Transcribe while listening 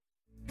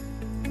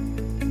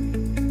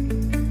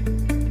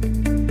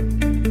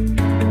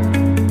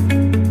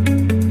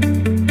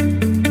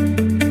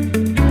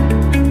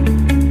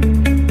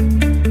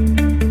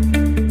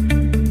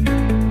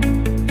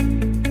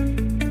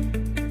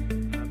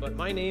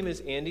name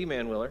is Andy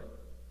Manwiller,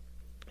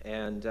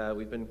 and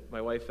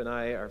my wife and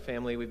I, our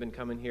family, we've been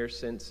coming here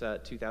since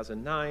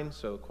 2009,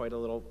 so quite a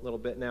little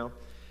bit now.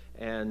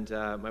 And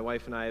my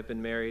wife and I have been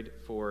married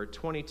for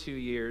 22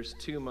 years,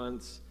 2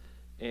 months,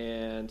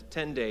 and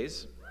 10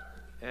 days,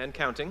 and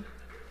counting.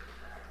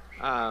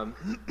 We have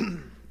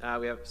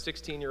a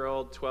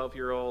 16-year-old,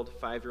 12-year-old,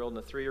 5-year-old,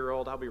 and a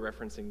 3-year-old. I'll be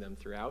referencing them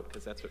throughout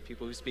because that's what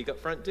people who speak up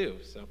front do.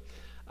 So,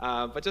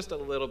 but just a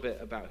little bit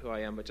about who I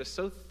am, but just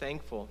so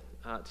thankful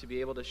to be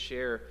able to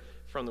share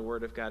from the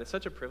Word of God. It's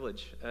such a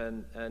privilege,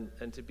 and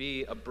to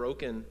be a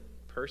broken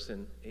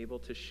person, able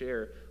to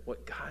share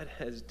what God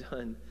has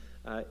done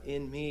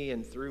in me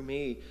and through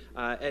me,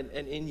 and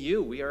in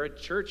you. We are a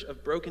church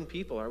of broken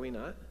people, are we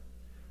not?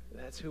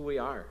 That's who we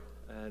are,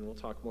 and we'll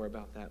talk more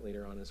about that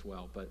later on as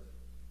well. But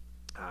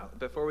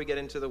before we get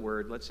into the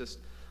Word,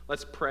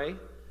 let's pray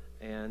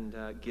and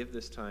give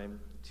this time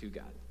to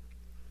God.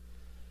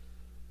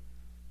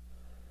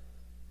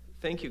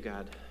 Thank you,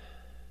 God,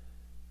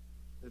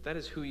 that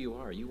is who you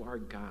are. You are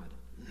God.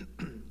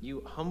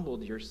 You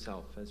humbled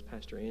yourself, as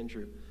Pastor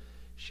Andrew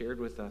shared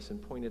with us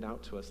and pointed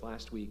out to us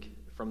last week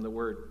from the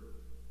Word.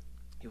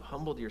 You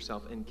humbled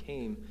yourself and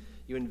came.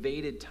 You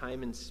invaded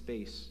time and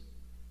space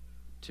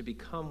to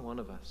become one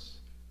of us,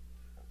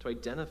 to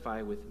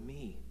identify with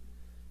me,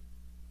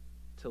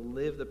 to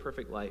live the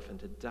perfect life and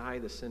to die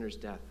the sinner's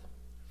death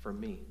for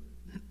me.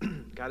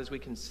 God, as we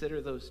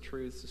consider those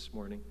truths this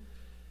morning,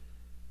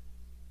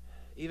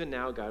 even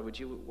now, God, would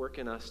you work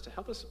in us to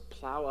help us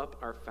plow up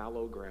our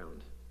fallow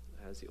ground,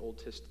 as the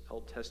Old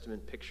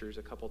Testament pictures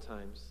a couple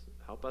times.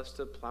 Help us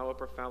to plow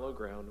up our fallow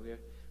ground.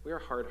 We are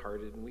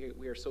hard-hearted and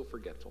we are so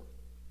forgetful.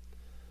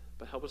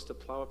 But help us to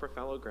plow up our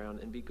fallow ground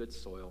and be good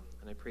soil.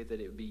 And I pray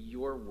that it would be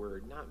your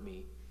word, not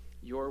me,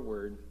 your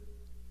word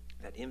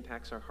that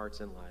impacts our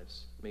hearts and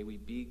lives. May we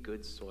be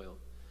good soil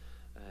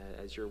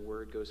as your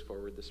word goes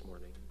forward this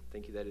morning.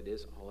 Thank you that it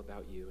is all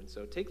about you. And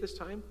so take this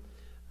time,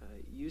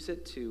 use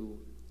it to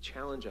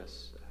challenge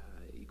us,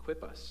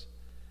 equip us,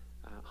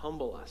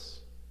 humble us,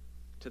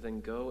 to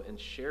then go and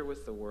share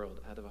with the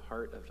world out of a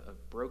heart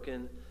of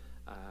broken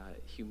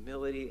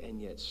humility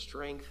and yet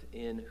strength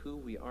in who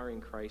we are in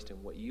Christ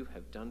and what you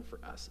have done for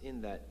us in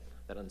that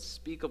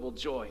unspeakable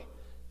joy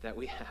that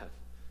we have.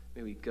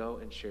 May we go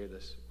and share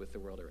this with the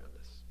world around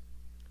us.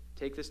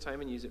 Take this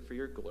time and use it for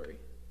your glory.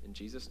 In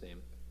Jesus' name,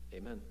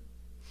 amen.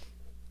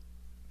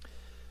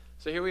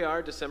 So here we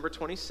are, December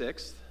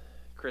 26th.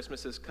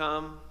 Christmas has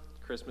come.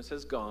 Christmas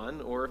has gone,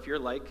 or if you're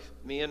like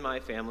me and my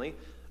family,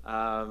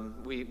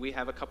 we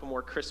have a couple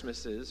more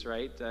Christmases,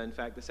 right? In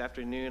fact, this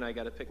afternoon I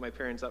got to pick my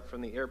parents up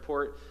from the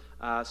airport,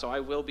 so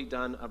I will be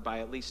done by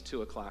at least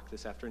 2 o'clock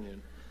this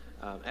afternoon,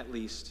 at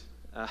least.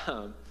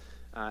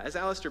 As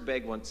Alistair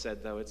Begg once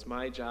said, though, it's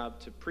my job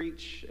to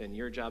preach and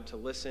your job to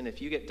listen. If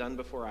you get done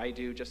before I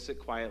do, just sit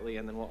quietly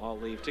and then we'll all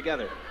leave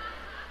together.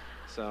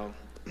 So...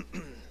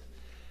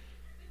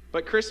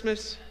 But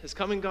Christmas has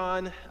come and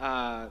gone.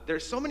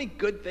 There's so many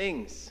good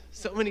things,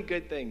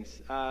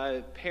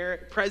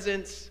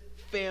 presents,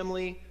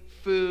 family,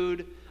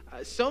 food,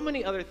 so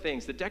many other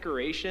things. The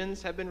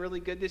decorations have been really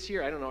good this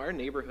year. I don't know, our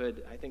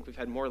neighborhood, I think we've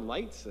had more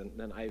lights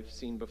than I've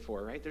seen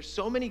before, right? There's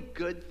so many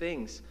good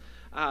things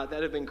that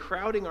have been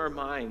crowding our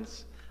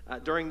minds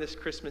during this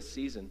Christmas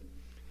season.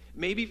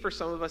 Maybe for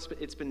some of us,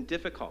 it's been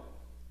difficult.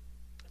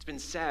 It's been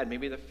sad,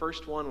 maybe the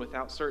first one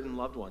without certain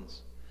loved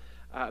ones.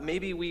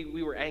 Maybe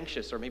we were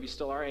anxious, or maybe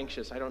still are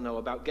anxious, I don't know,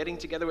 about getting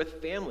together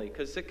with family,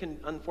 because it can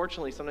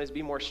unfortunately sometimes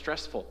be more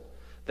stressful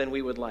than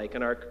we would like.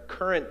 And our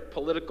current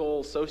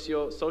political,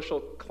 social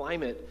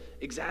climate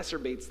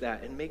exacerbates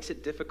that and makes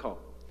it difficult.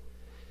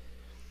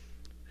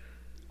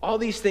 All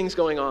these things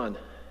going on,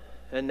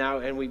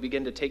 and we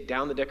begin to take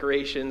down the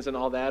decorations and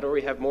all that, or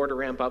we have more to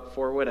ramp up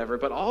for, whatever.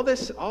 But all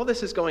this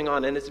is going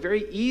on, and it's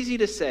very easy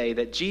to say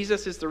that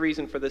Jesus is the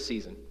reason for the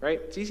season, right?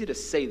 It's easy to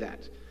say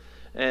that.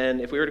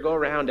 And if we were to go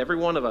around, every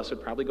one of us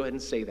would probably go ahead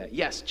and say that.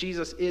 Yes,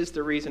 Jesus is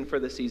the reason for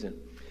the season.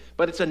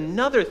 But it's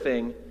another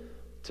thing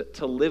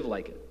to live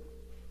like it,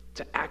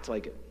 to act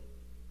like it.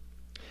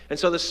 And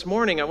so this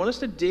morning, I want us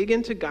to dig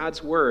into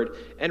God's Word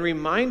and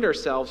remind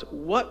ourselves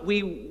what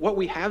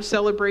we have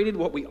celebrated,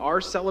 what we are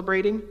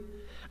celebrating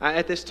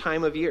at this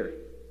time of year.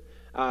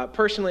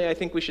 Personally, I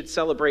think we should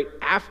celebrate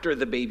after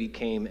the baby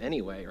came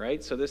anyway,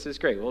 right? So this is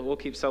great. We'll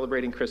keep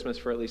celebrating Christmas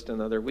for at least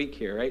another week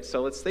here, right?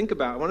 So let's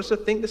I want us to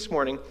think this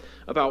morning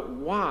about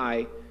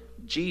why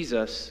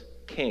Jesus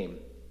came.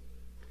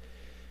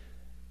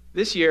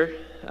 This year,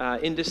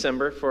 in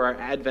December, for our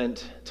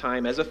Advent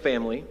time as a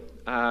family,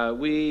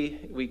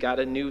 we got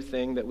a new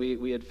thing that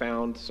we had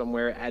found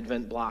somewhere,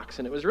 Advent blocks,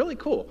 and it was really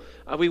cool.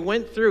 We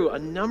went through a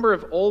number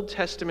of Old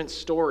Testament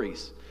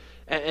stories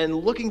and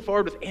looking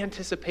forward with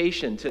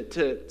anticipation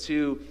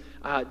to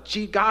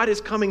God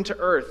is coming to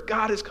earth.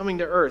 God is coming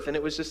to earth. And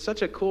it was just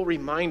such a cool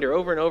reminder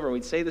over and over.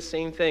 We'd say the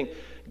same thing.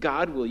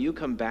 God, will you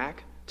come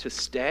back to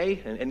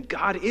stay, and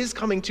God is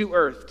coming to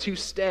earth to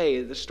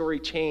stay. The story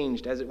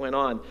changed as it went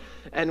on,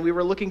 and we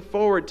were looking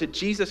forward to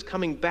Jesus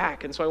coming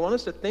back. And so I want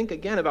us to think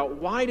again about,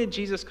 why did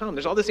Jesus come?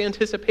 There's all this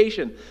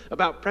anticipation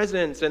about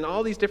presidents and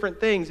all these different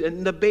things,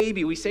 and the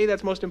baby, we say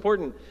that's most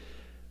important.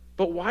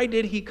 But why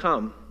did he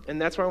come?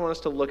 And that's what I want us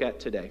to look at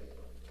today.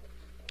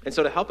 And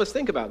so to help us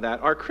think about that,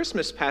 our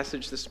Christmas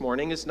passage this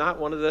morning is not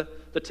one of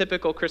the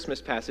typical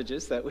Christmas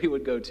passages that we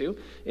would go to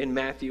in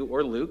Matthew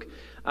or Luke.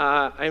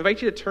 I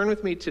invite you to turn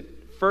with me to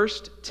 1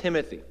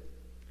 Timothy.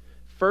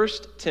 1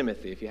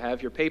 Timothy. If you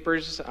have your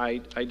papers, I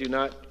do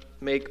not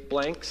make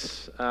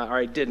blanks, or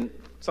I didn't.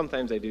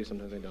 Sometimes I do,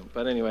 sometimes I don't.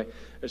 But anyway,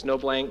 there's no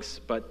blanks.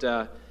 But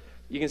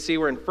you can see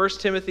we're in 1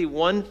 Timothy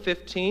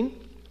 1:15.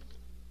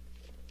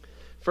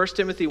 1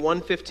 Timothy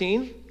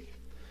 1:15,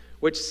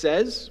 which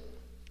says,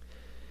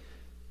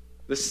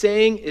 "The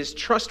saying is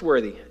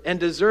trustworthy and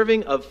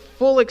deserving of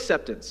full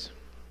acceptance,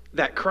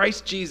 that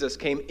Christ Jesus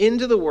came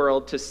into the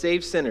world to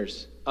save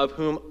sinners, of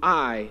whom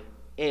I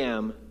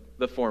am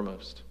the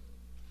foremost."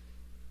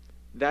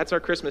 That's our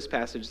Christmas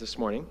passage this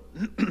morning.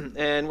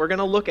 And we're going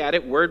to look at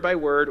it word by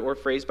word or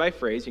phrase by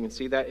phrase. You can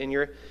see that in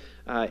your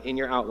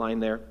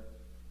outline there.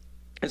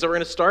 And so we're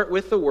going to start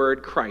with the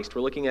word Christ.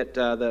 We're looking at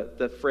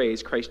the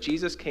phrase, Christ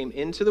Jesus came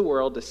into the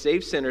world to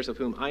save sinners, of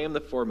whom I am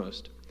the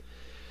foremost.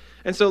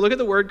 And so look at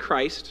the word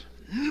Christ.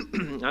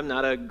 I'm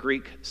not a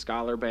Greek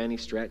scholar by any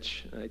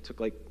stretch. I took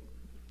like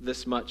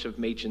this much of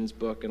Machen's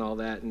book and all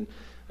that, and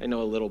I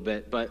know a little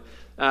bit. But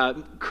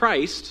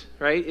Christ,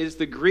 right, is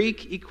the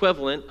Greek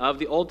equivalent of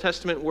the Old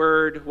Testament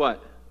word,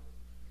 what?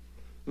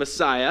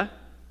 Messiah.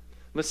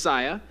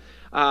 Messiah.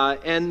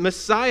 And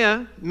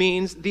Messiah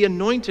means the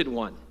anointed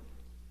one.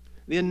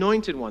 The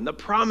anointed one, the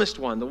promised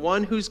one, the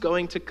one who's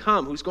going to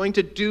come, who's going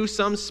to do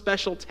some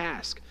special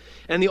task.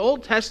 And the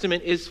Old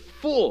Testament is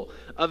full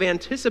of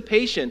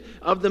anticipation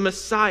of the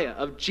Messiah,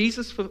 of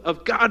Jesus,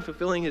 of God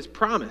fulfilling his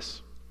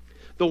promise,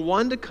 the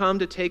one to come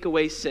to take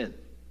away sin.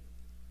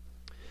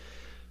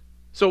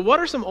 So what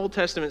are some Old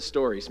Testament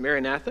stories?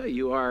 Maranatha,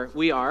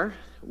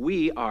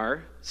 we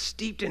are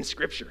steeped in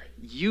Scripture.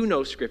 You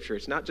know Scripture.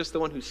 It's not just the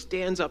one who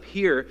stands up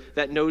here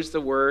that knows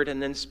the Word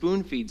and then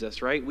spoon feeds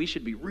us, right? We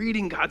should be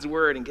reading God's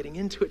Word and getting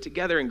into it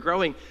together and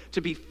growing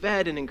to be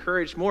fed and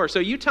encouraged more. So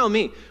you tell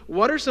me,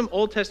 what are some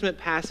Old Testament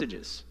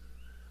passages?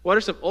 What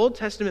are some Old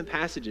Testament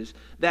passages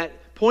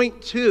that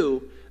point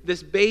to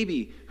this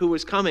baby who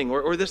was coming,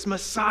 or this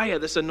Messiah,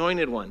 this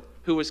anointed one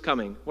who was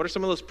coming? What are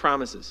some of those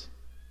promises?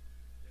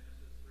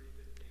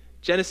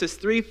 Genesis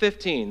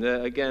 3:15,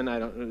 again, I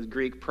don't know,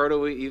 Greek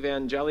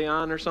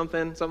proto-evangelion or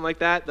something like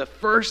that. The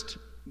first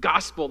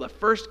gospel, the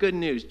first good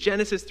news.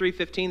 Genesis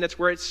 3:15, that's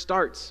where it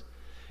starts.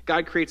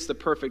 God creates the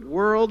perfect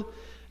world,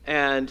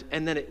 and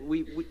then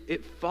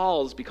it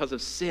falls because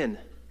of sin,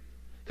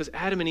 because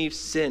Adam and Eve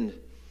sinned.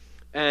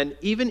 And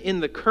even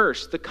in the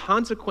curse, the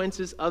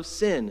consequences of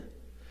sin,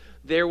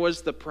 there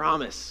was the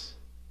promise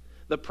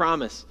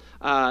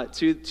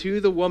to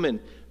the woman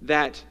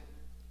that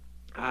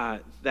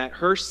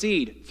her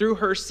seed, through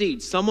her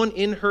seed, someone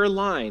in her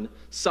line,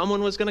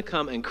 someone was going to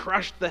come and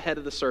crush the head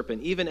of the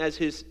serpent. Even as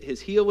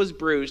his heel was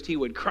bruised, he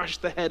would crush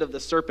the head of the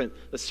serpent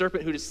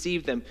who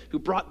deceived them, who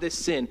brought this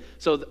sin.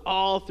 So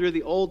all through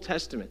the Old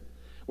Testament,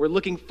 we're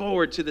looking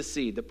forward to the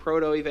seed, the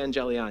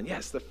proto-evangelion.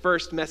 Yes, the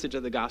first message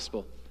of the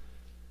gospel.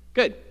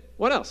 Good.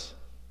 What else?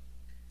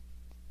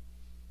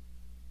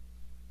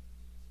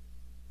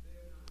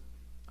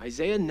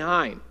 Isaiah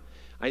 9.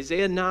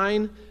 Isaiah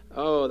 9,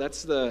 oh,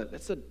 that's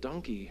the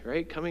donkey,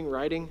 right? Coming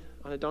riding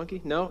on a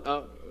donkey? No?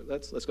 Oh,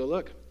 let's go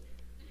look.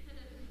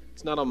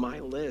 It's not on my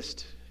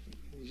list.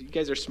 You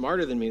guys are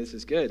smarter than me. This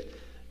is good.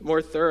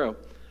 More thorough.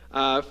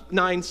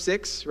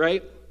 9:6,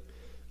 right?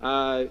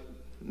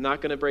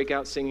 Not going to break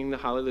out singing the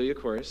Hallelujah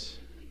chorus.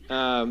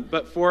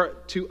 But for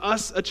to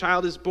us a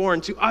child is born,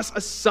 to us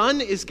a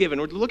son is given.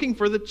 We're looking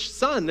for the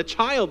son, the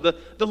child,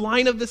 the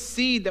line of the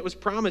seed that was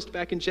promised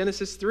back in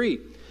Genesis 3.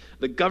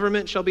 The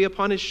government shall be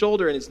upon his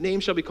shoulder, and his name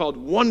shall be called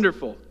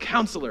Wonderful,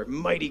 Counselor,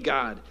 Mighty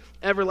God,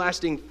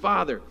 Everlasting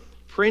Father,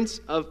 Prince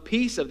of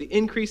Peace. Of the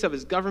increase of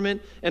his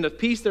government and of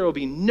peace there will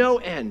be no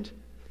end.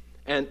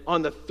 And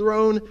on the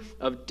throne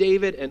of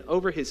David and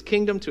over his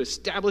kingdom, to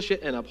establish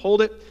it and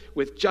uphold it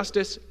with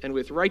justice and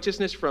with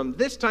righteousness from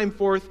this time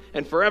forth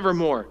and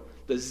forevermore.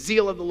 The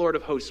zeal of the Lord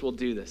of hosts will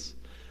do this.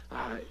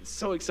 It's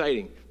so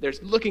exciting.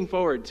 There's looking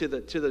forward to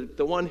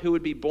the one who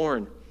would be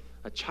born.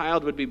 A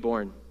child would be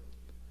born.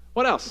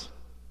 What else?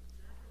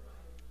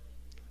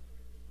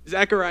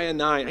 Zechariah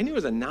 9. I knew it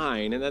was a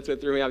 9, and that's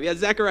what threw me off. Yeah,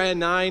 Zechariah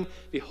 9.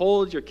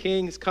 Behold, your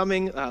king is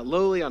coming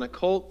lowly on a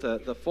colt,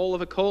 the foal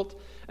of a colt.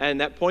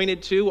 And that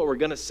pointed to what we're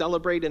going to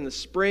celebrate in the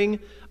spring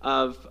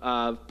of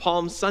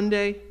Palm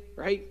Sunday,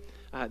 right?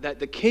 That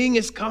the king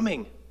is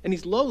coming, and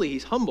he's lowly,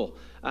 he's humble.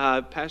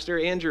 Pastor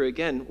Andrew,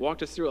 again,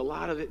 walked us through a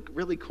lot of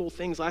really cool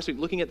things last week,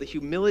 looking at the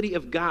humility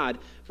of God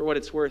for what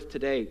it's worth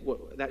today.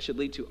 What that should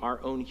lead to our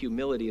own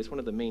humility is one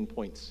of the main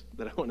points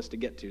that I want us to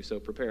get to, so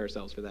prepare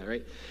ourselves for that,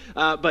 right?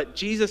 But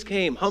Jesus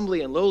came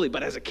humbly and lowly,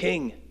 but as a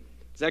king,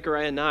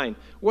 Zechariah 9.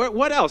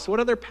 What else? What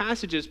other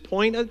passages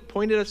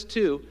pointed us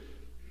to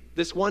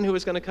this one who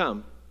is going to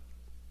come?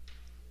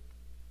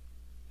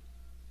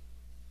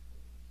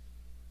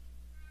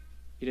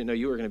 You didn't know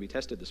you were going to be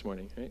tested this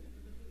morning, right?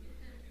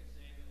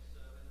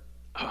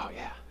 Oh,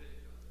 yeah.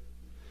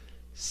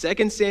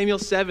 2 Samuel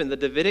 7, the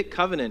Davidic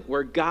covenant,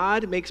 where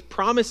God makes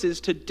promises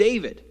to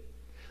David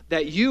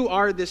that you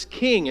are this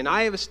king and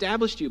I have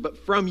established you, but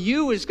from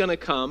you is going to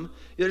come,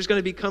 there's going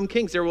to become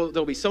kings.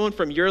 There'll be someone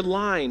from your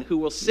line who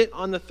will sit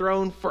on the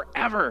throne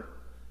forever.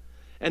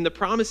 And the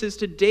promises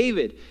to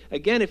David,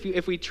 again,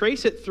 if we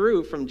trace it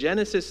through from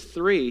Genesis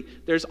 3,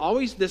 there's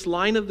always this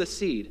line of the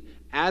seed.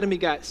 Adam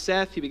begot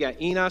Seth, he begot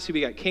Enos, who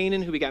begot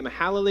Canaan, who begot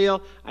Mahalaleel.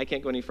 I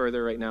can't go any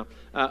further right now.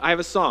 I have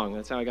a song.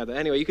 That's how I got that.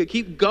 Anyway, you could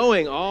keep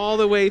going all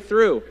the way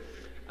through.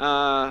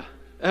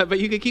 But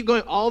you could keep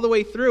going all the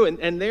way through.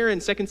 And there in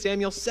 2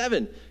 Samuel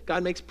 7,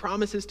 God makes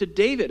promises to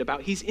David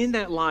about he's in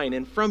that line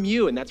and from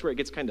you. And that's where it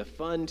gets kind of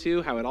fun,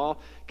 too, how it all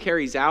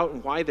carries out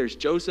and why there's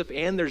Joseph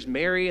and there's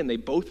Mary, and they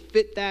both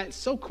fit that. It's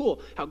so cool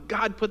how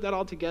God put that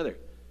all together.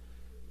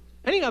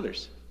 Any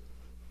others?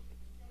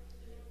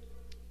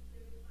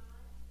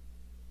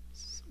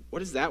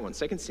 What is that one?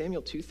 2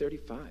 Samuel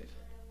 2:35.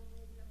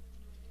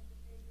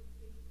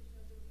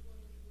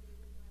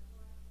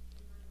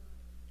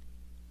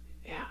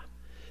 Yeah.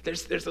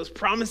 There's those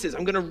promises.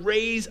 I'm going to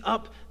raise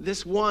up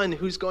this one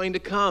who's going to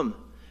come.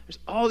 There's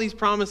all these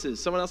promises.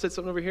 Someone else said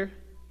something over here?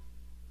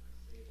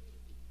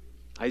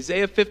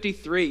 Isaiah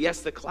 53.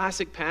 Yes, the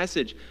classic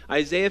passage.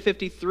 Isaiah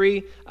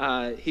 53,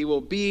 he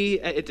will be,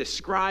 it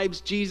describes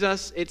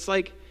Jesus. It's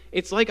like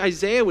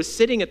Isaiah was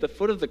sitting at the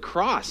foot of the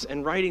cross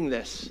and writing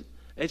this.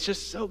 It's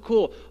just so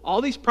cool.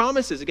 All these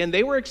promises, again,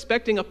 they were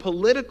expecting a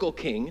political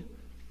king,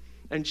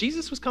 and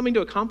Jesus was coming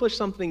to accomplish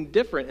something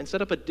different and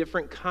set up a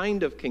different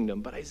kind of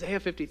kingdom. But Isaiah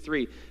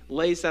 53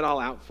 lays that all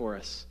out for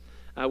us.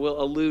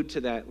 We'll allude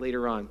to that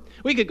later on.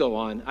 We could go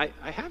on. I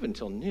have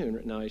until noon.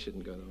 No, I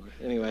shouldn't go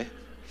there. Anyway,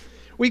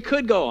 we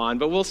could go on,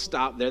 but we'll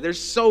stop there.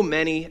 There's so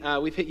many.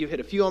 You've hit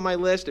a few on my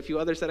list, a few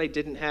others that I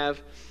didn't have.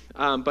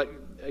 But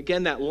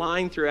again, that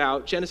line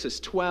throughout,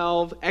 Genesis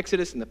 12,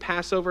 Exodus and the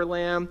Passover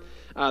lamb,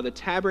 the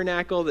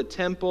tabernacle, the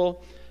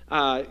temple,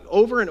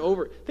 over and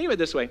over. Think of it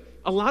this way.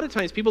 A lot of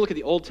times people look at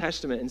the Old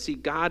Testament and see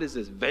God as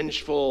this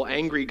vengeful,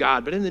 angry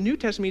God. But in the New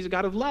Testament, he's a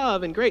God of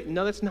love and great.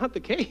 No, that's not the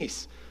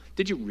case.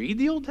 Did you read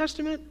the Old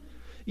Testament?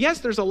 Yes,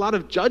 there's a lot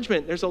of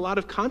judgment. There's a lot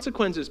of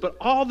consequences. But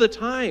all the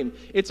time,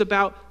 it's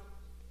about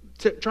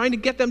trying to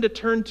get them to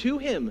turn to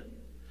him.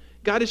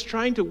 God is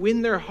trying to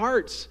win their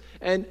hearts.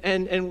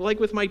 And like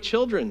with my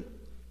children,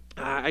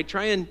 I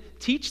try and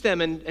teach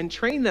them and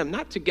train them,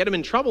 not to get them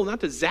in trouble, not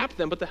to zap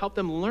them, but to help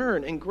them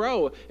learn and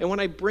grow. And when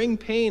I bring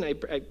pain,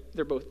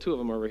 they're both, two of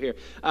them over here.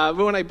 But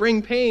when I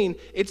bring pain,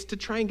 it's to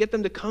try and get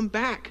them to come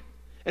back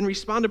and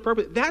respond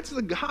appropriately. That's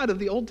the God of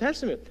the Old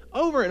Testament.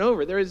 Over and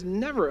over, there is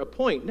never a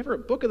point, never a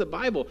book of the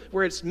Bible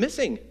where it's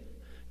missing.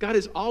 God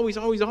is always,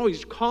 always,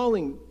 always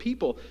calling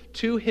people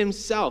to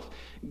himself.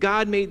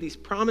 God made these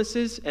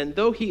promises, and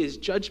though he is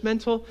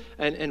judgmental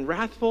and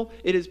wrathful,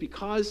 it is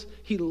because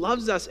he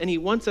loves us and he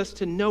wants us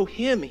to know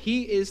him.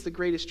 He is the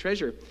greatest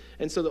treasure.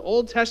 And so the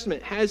Old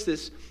Testament has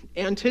this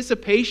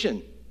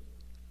anticipation.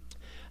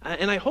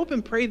 And I hope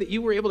and pray that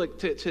you were able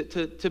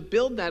to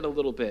build that a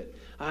little bit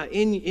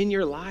in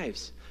your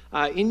lives,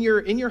 in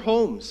your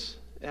homes,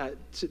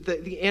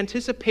 the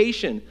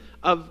anticipation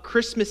of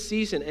Christmas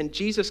season and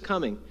Jesus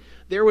coming.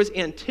 There was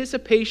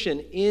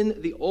anticipation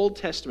in the Old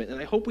Testament, and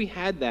I hope we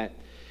had that.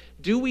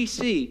 Do we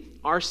see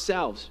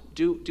ourselves?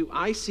 Do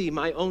I see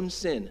my own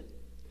sin?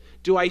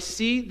 Do I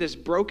see this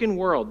broken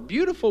world,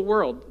 beautiful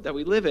world that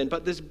we live in,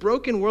 but this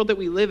broken world that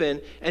we live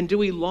in, and do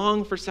we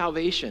long for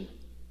salvation?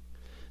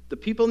 The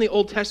people in the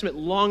Old Testament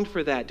longed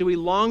for that. Do we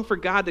long for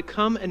God to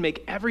come and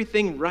make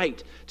everything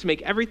right, to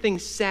make everything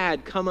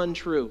sad come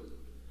untrue?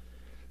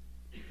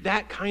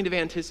 That kind of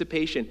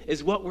anticipation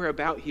is what we're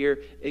about here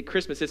at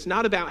Christmas. It's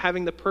not about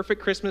having the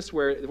perfect Christmas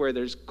where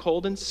there's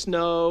cold and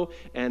snow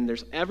and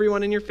there's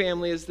everyone in your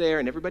family is there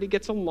and everybody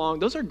gets along.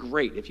 Those are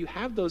great. If you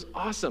have those,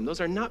 awesome. Those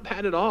are not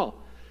bad at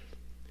all.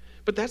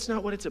 But that's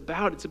not what it's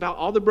about. It's about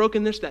all the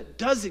brokenness that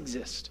does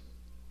exist.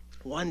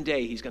 One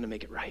day he's going to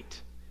make it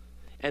right.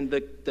 And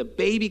the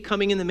baby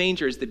coming in the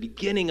manger is the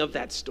beginning of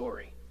that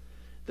story.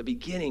 The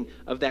beginning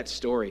of that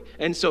story.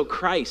 And so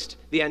Christ,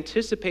 the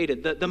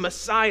anticipated, the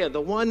Messiah,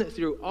 the one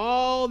through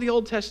all the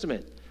Old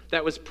Testament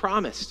that was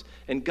promised,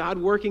 and God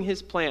working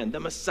his plan, the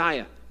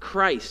Messiah,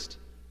 Christ.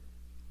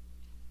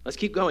 Let's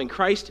keep going.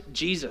 Christ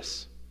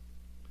Jesus.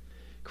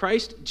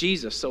 Christ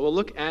Jesus. So we'll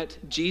look at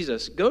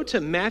Jesus. Go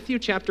to Matthew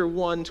chapter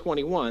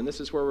 1:21.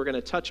 This is where we're going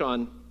to touch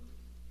on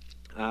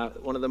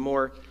one of the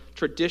more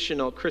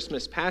traditional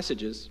Christmas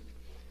passages.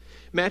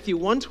 Matthew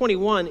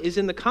 1:21 is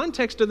in the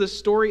context of the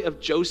story of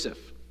Joseph.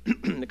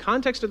 The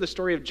context of the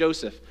story of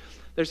Joseph.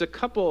 There's a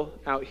couple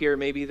out here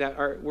maybe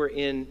that we're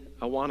in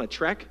Awana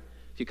Trek.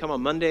 If you come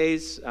on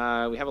Mondays, we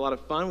have a lot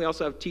of fun. We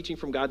also have teaching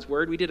from God's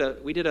Word. We did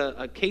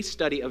a case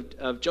study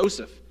of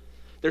Joseph.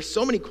 There's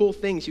so many cool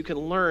things you can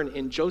learn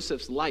in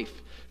Joseph's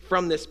life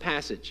from this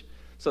passage.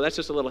 So that's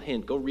just a little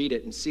hint. Go read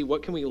it and see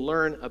what can we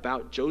learn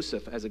about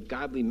Joseph as a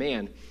godly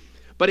man.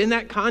 But in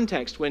that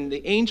context, when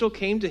the angel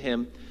came to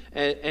him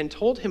and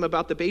told him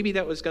about the baby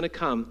that was going to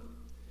come,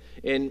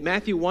 in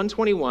Matthew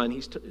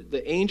 1:21,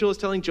 the angel is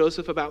telling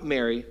Joseph about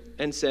Mary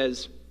and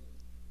says,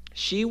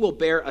 "She will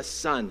bear a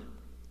son,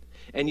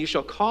 and you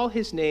shall call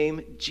his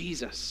name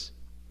Jesus,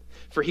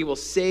 for he will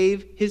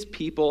save his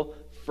people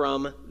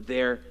from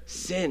their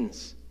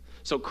sins."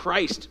 So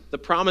Christ, the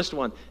promised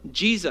one,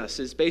 Jesus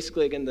is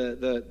basically, again,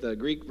 the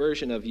Greek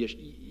version of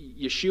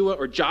Yeshua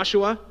or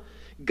Joshua.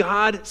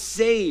 God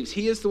saves.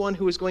 He is the one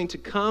who is going to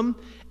come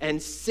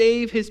and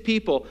save his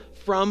people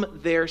from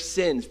their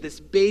sins.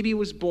 This baby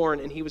was born,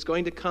 and he was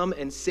going to come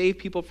and save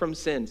people from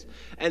sins.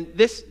 And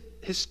this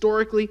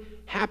historically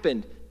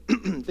happened.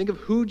 Think of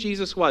who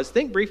Jesus was.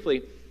 Think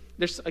briefly.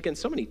 There's, again,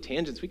 so many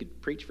tangents. We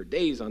could preach for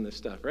days on this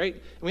stuff, right?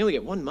 And we only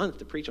get 1 month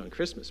to preach on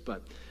Christmas.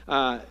 But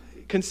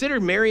consider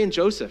Mary and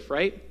Joseph,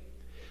 right?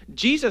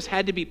 Jesus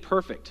had to be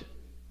perfect,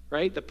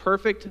 right? The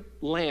perfect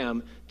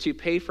lamb to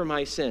pay for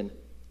my sin.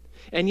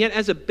 And yet,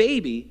 as a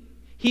baby,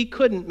 he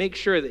couldn't make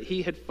sure that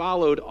he had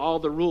followed all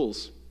the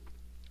rules.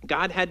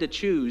 God had to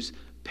choose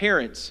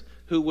parents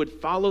who would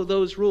follow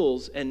those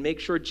rules and make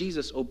sure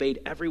Jesus obeyed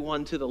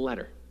everyone to the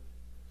letter.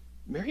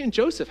 Mary and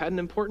Joseph had an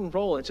important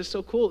role. It's just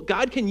so cool.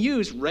 God can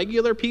use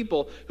regular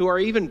people who are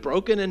even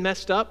broken and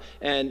messed up.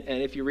 And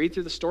if you read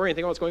through the story and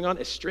think about what's going on,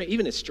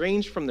 even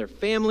estranged from their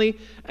family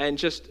and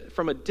just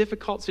from a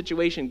difficult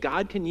situation,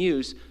 God can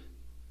use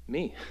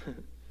me.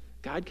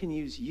 God can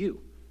use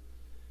you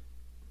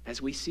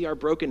as we see our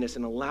brokenness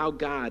and allow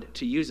God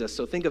to use us.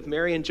 So think of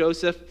Mary and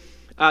Joseph.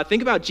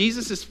 Think about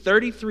Jesus'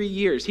 33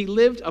 years. He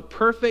lived a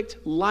perfect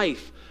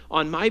life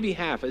on my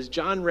behalf, as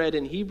John read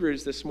in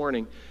Hebrews this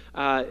morning,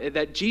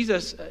 that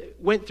Jesus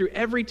went through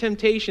every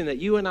temptation that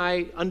you and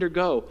I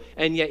undergo,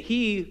 and yet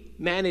he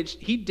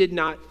did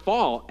not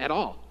fall at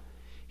all.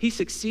 He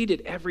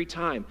succeeded every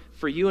time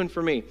for you and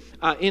for me.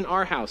 In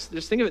our house,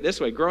 just think of it this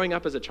way, growing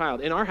up as a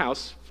child, in our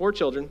house, 4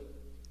 children,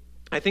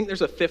 I think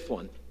there's a 5th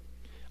one.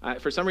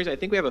 For some reason, I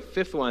think we have a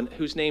 5th one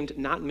who's named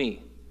Not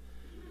Me.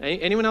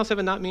 Anyone else have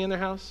a Not Me in their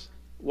house?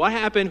 What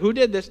happened? Who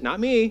did this?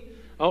 Not me.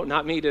 Oh,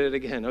 not me did it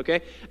again,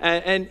 okay?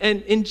 And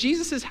in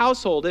Jesus'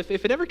 household, if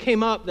it ever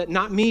came up that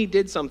not me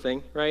did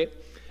something, right?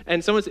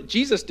 And someone said,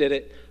 Jesus did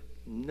it.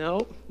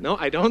 No,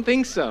 I don't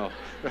think so,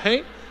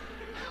 right?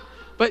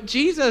 But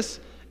Jesus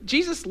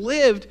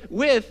lived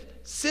with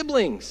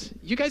siblings.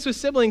 You guys with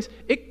siblings,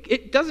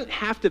 it doesn't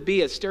have to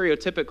be as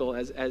stereotypical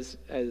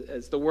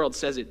as the world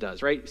says it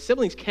does, right?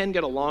 Siblings can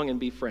get along and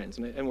be friends,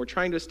 and we're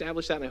trying to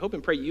establish that, and I hope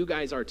and pray you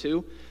guys are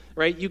too,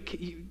 right?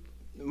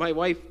 My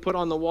wife put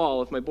on the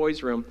wall of our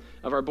boys'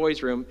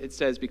 room, it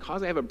says,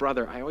 because I have a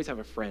brother, I always have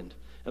a friend.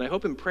 And I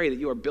hope and pray that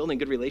you are building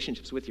good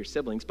relationships with your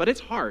siblings, but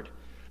it's hard.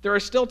 There are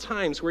still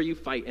times where you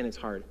fight and it's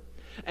hard.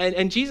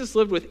 And Jesus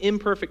lived with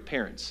imperfect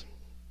parents,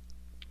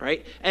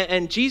 right?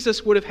 And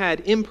Jesus would have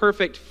had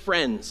imperfect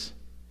friends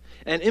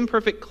and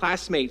imperfect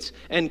classmates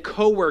and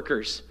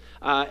co-workers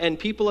and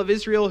people of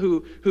Israel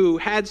who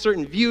had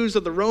certain views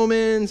of the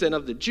Romans and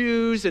of the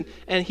Jews.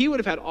 And he would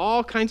have had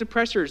all kinds of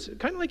pressures,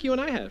 kind of like you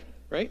and I have,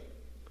 right?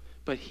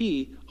 But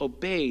he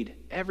obeyed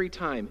every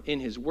time in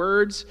his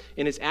words,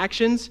 in his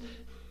actions,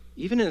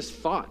 even in his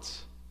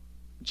thoughts.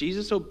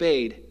 Jesus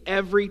obeyed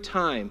every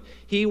time.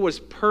 He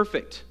was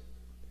perfect.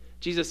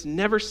 Jesus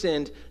never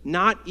sinned,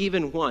 not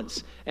even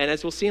once. And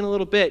as we'll see in a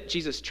little bit,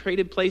 Jesus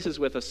traded places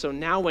with us. So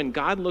now when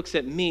God looks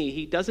at me,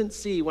 he doesn't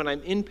see when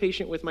I'm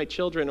impatient with my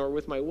children or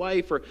with my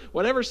wife or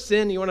whatever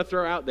sin you want to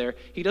throw out there.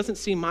 He doesn't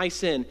see my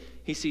sin.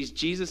 He sees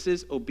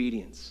Jesus'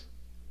 obedience.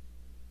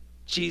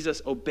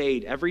 Jesus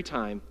obeyed every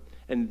time.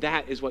 And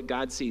that is what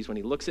God sees when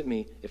he looks at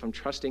me if I'm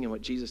trusting in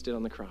what Jesus did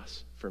on the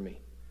cross for me.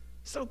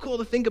 So cool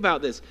to think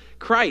about this.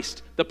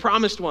 Christ, the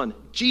promised one.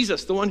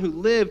 Jesus, the one who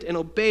lived and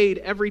obeyed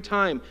every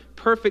time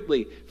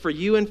perfectly for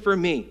you and for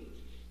me.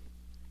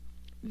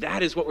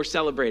 That is what we're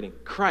celebrating.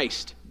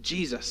 Christ,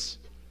 Jesus.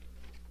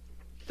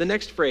 The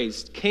next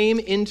phrase, came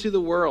into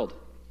the world.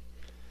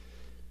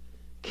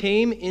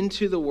 Came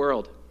into the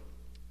world.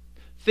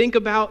 Think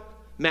about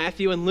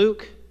Matthew and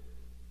Luke,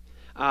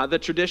 the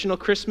traditional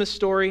Christmas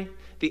story.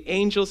 The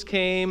angels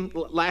came.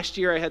 Last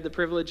year, I had the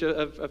privilege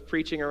of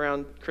preaching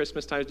around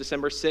Christmas time,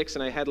 December 6th,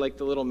 and I had like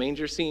the little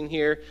manger scene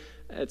here.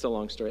 It's a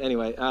long story.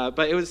 Anyway,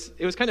 but it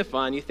was kind of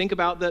fun. You think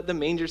about the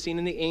manger scene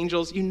and the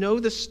angels. You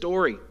know the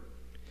story.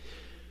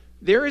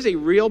 There is a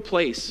real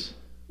place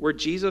where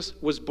Jesus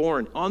was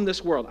born on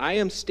this world. I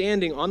am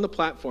standing on the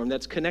platform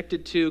that's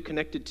connected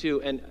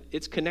to, and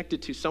it's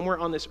connected to somewhere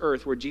on this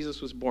earth where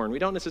Jesus was born. We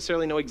don't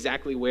necessarily know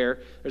exactly where.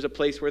 There's a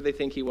place where they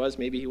think he was.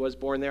 Maybe he was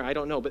born there. I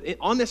don't know. But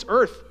on this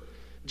earth,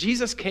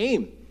 Jesus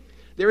came.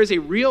 There is a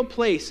real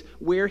place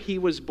where he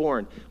was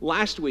born.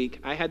 Last week,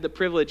 I had the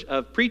privilege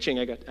of preaching.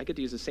 I get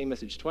to use the same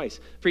message twice.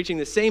 Preaching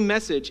the same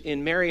message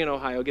in Marion,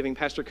 Ohio, giving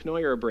Pastor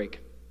Knoyer a break.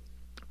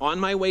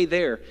 On my way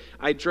there,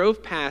 I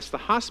drove past the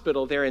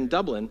hospital there in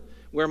Dublin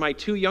where my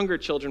 2 younger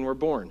children were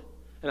born.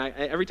 And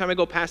every time I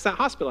go past that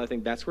hospital, I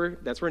think that's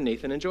where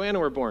Nathan and Joanna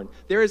were born.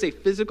 There is a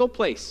physical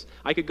place.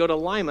 I could go to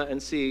Lima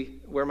and see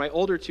where my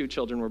older two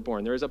children were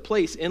born. There is a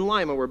place in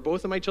Lima where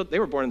both of my children, they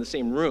were born in the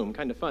same room,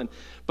 kind of fun.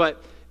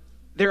 But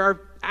there are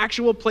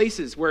actual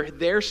places where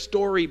their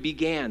story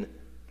began.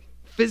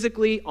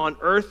 Physically on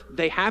earth,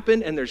 they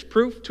happened, and there's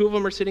proof. 2 of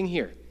them are sitting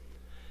here.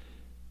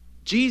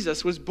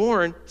 Jesus was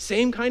born,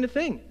 same kind of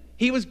thing.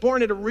 He was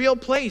born at a real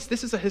place.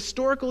 This is a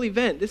historical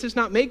event. This is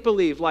not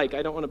make-believe, like,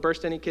 I don't want to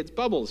burst any kids'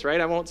 bubbles,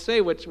 right? I won't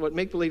say what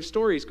make-believe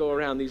stories go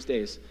around these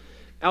days.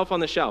 Elf on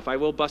the Shelf, I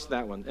will bust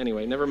that one.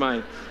 Anyway, never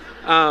mind.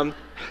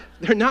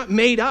 They're not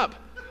made up.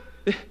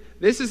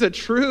 This is a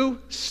true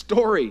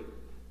story.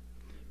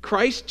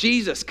 Christ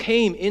Jesus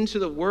came into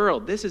the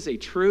world. This is a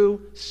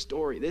true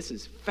story. This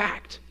is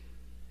fact.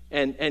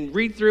 And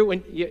read through,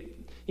 when you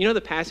know the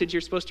passage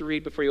you're supposed to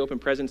read before you open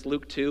presents,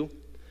 Luke 2?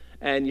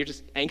 And you're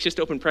just anxious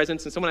to open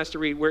presents, and someone has to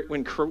read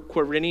when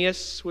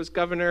Quirinius was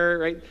governor,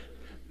 right?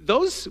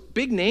 Those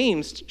big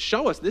names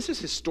show us this is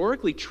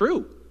historically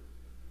true.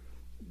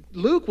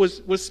 Luke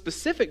was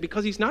specific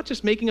because he's not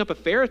just making up a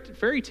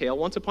fairy tale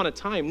once upon a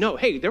time. No,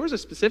 hey, there was a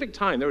specific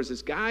time. There was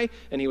this guy,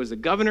 and he was the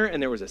governor,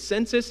 and there was a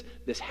census.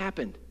 This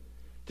happened.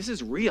 This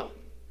is real.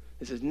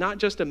 This is not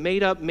just a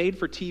made-up,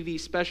 made-for-TV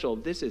special.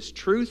 This is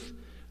truth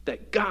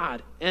that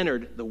God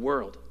entered the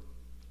world.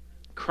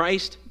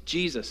 Christ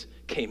Jesus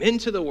came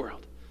into the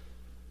world.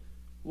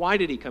 Why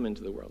did he come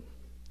into the world?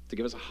 To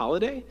give us a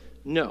holiday?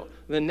 No.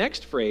 The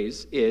next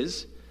phrase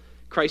is,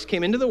 Christ Jesus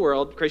came into the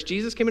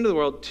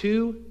world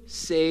to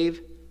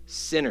save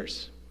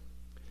sinners.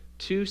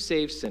 To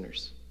save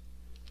sinners.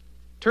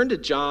 Turn to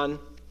John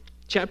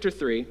chapter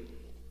 3.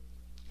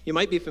 You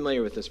might be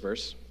familiar with this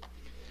verse.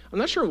 I'm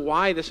not sure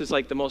why this is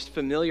like the most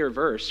familiar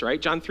verse,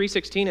 right? John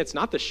 3:16, it's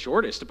not the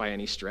shortest by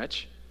any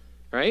stretch,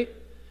 right?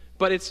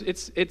 But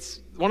it's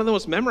one of the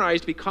most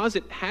memorized because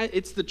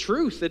it's the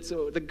truth. It's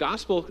the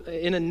gospel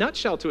in a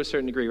nutshell to a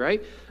certain degree,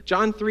 right?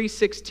 John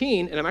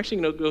 3:16, and I'm actually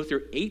going to go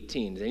through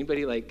 18. Does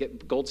anybody like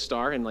get gold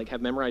star and like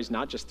have memorized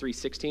not just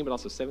 3:16 but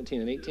also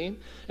 17 and 18?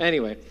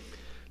 Anyway,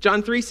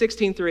 John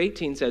 3:16 through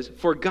 18 says,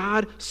 "For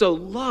God so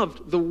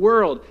loved the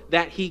world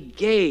that he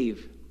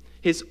gave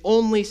his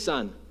only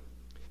Son,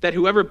 that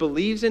whoever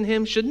believes in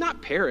him should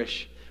not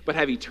perish but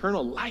have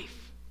eternal life.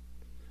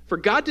 For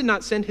God did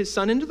not send his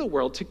Son into the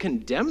world to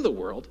condemn the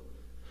world,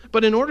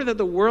 but in order that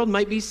the world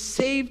might be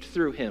saved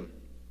through him.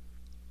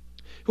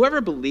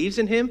 Whoever believes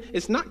in him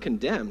is not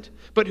condemned,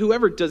 but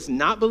whoever does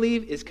not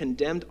believe is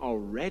condemned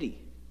already,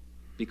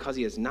 because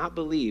he has not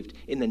believed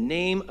in the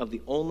name of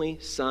the only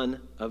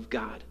Son of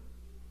God."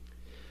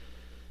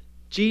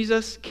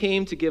 Jesus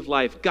came to give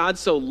life. God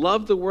so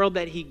loved the world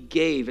that he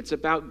gave. It's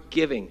about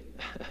giving.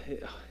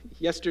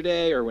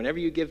 Yesterday or whenever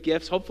you give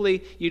gifts,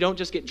 hopefully you don't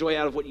just get joy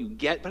out of what you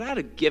get, but out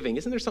of giving.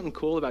 Isn't there something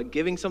cool about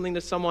giving something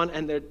to someone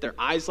and their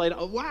eyes light up?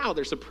 Oh, wow,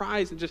 they're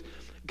surprised. And just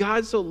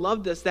God so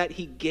loved us that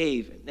he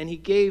gave. And he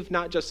gave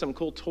not just some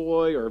cool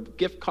toy or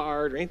gift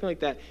card or anything like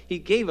that. He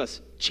gave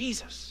us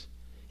Jesus.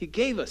 He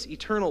gave us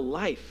eternal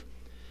life.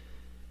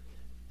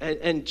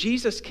 And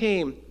Jesus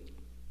came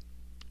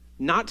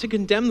not to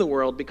condemn the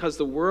world because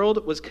the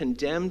world was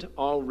condemned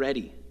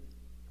already.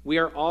 We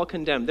are all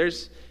condemned.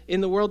 In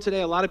the world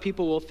today, a lot of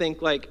people will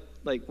think like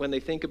when they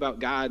think about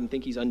God and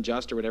think he's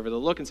unjust or whatever, they'll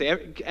look and say,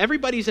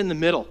 everybody's in the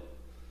middle.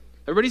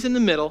 Everybody's in the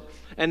middle.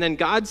 And then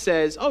God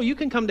says, oh, you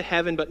can come to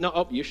heaven, but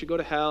no, you should go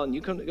to hell, and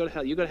you can go to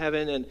hell, you go to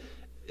heaven. And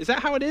is that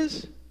how it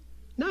is?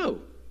 No.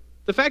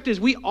 The fact is,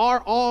 we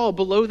are all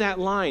below that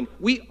line.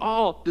 We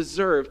all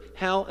deserve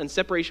hell and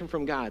separation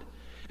from God.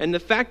 And the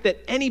fact that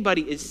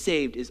anybody is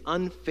saved is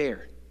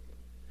unfair.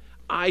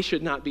 I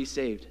should not be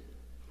saved.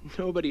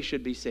 Nobody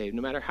should be saved.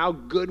 No matter how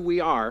good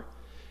we are,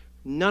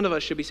 none of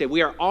us should be saved.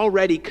 We are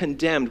already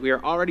condemned. We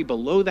are already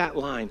below that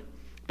line.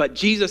 But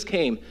Jesus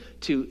came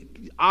to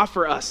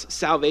offer us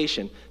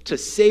salvation, to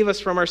save us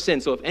from our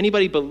sins. So if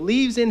anybody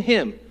believes in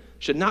him,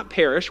 should not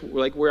perish,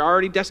 like we're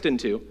already destined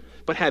to,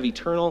 but have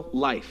eternal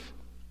life.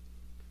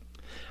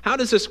 How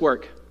does this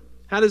work?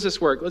 How does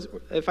this work?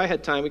 If I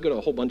had time, we'd go to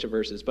a whole bunch of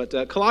verses.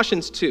 But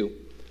Colossians 2.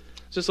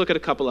 Let's just look at a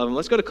couple of them.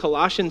 Let's go to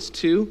Colossians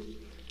 2.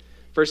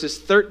 Verses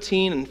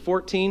 13 and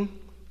 14.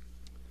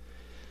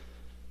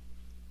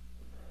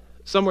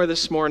 Somewhere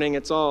this morning,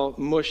 it's all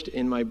mushed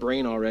in my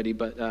brain already,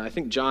 but I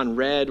think John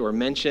read or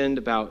mentioned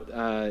about,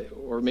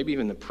 or maybe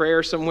even the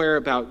prayer somewhere,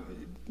 about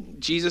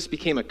Jesus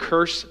became a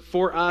curse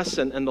for us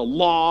and the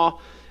law.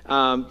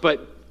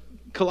 But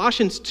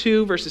Colossians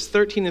 2, verses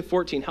 13 and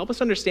 14, help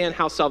us understand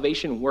how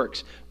salvation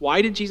works.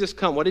 Why did Jesus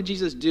come? What did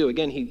Jesus do?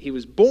 Again, he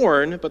was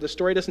born, but the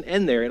story doesn't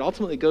end there. It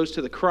ultimately goes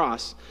to the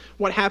cross.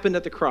 What happened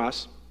at the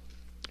cross?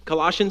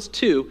 Colossians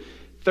 2,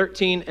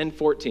 13 and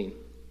 14,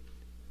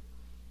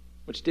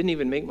 which didn't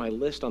even make my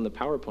list on the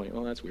PowerPoint.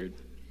 Oh, that's weird.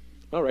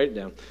 I'll write it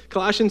down.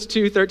 Colossians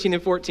 2, 13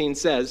 and 14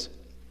 says,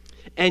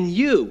 "And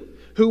you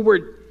who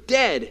were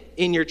dead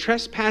in your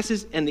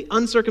trespasses and the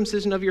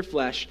uncircumcision of your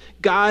flesh,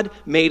 God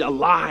made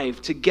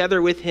alive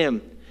together with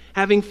him,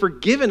 having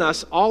forgiven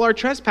us all our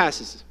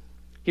trespasses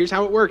Here's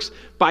how it works.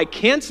 By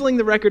canceling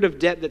the record of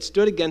debt that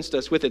stood against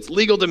us with its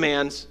legal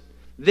demands,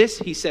 this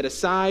he set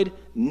aside,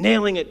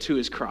 nailing it to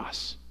his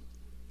cross.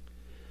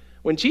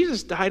 When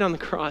Jesus died on the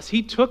cross,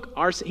 he took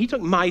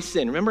my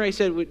sin. Remember I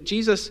said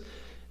Jesus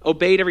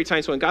obeyed every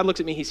time. So when God looks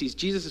at me, he sees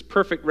Jesus'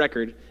 perfect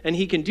record. And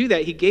he can do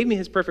that. He gave me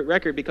his perfect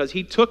record because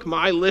he took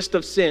my list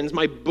of sins,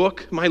 my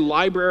book, my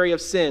library of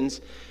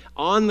sins,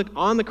 on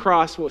the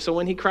cross. So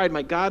when he cried,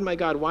 my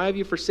God, why have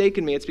you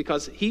forsaken me? It's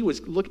because he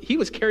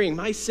was carrying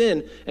my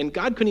sin, and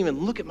God couldn't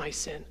even look at my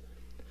sin.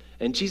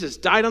 And Jesus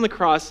died on the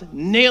cross,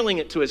 nailing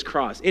it to his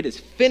cross. It is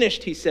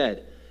finished, he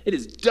said. It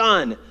is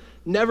done.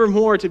 Never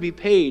more to be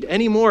paid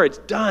anymore. It's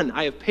done.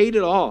 I have paid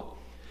it all.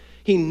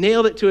 He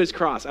nailed it to his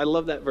cross. I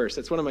love that verse.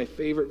 That's one of my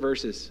favorite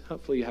verses.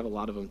 Hopefully you have a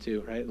lot of them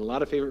too, right? A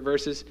lot of favorite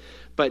verses.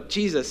 But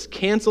Jesus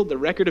canceled the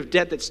record of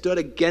debt that stood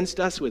against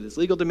us with his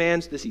legal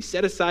demands. This he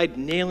set aside,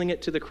 nailing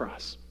it to the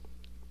cross.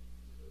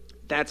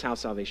 That's how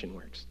salvation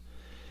works.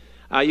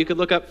 You could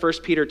look up 1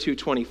 Peter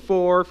 2:24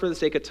 for the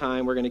sake of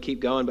time. We're going to keep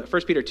going. But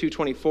 1 Peter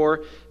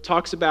 2:24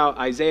 talks about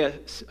Isaiah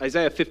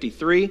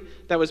 53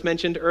 that was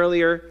mentioned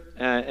earlier,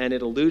 and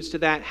it alludes to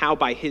that, how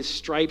by his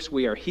stripes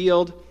we are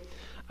healed.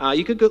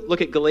 You could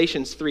look at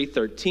Galatians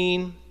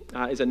 3:13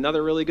 is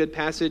another really good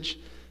passage.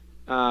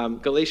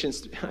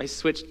 Galatians, I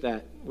switched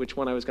that, which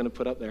one I was going to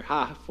put up there.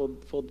 Full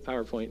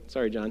PowerPoint.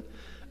 Sorry, John.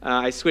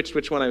 I switched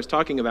which one I was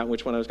talking about and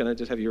which one I was going to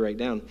just have you write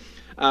down.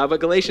 But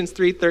Galatians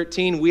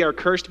 3:13, we are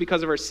cursed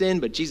because of our sin,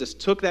 but Jesus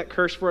took that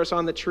curse for us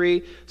on the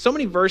tree. So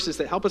many verses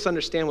that help us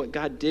understand what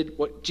God did,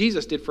 what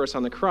Jesus did for us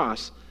on the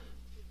cross.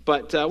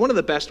 But one of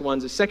the best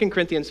ones is 2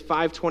 Corinthians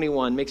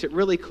 5:21, makes it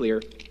really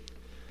clear.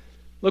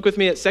 Look with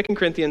me at 2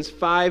 Corinthians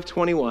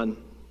 5:21.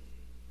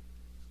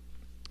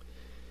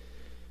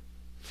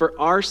 For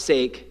our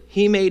sake,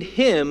 he made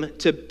him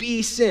to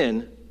be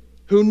sin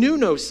who knew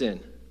no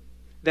sin,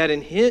 that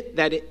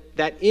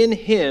in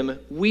him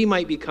we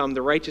might become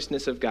the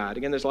righteousness of God.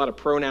 Again, there's a lot of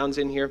pronouns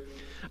in here.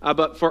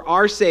 But for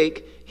our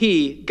sake,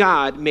 he,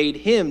 God, made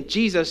him,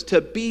 Jesus,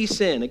 to be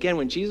sin. Again,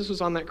 when Jesus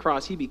was on that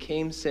cross, he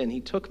became sin.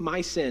 He took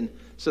my sin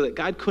so that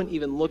God couldn't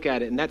even look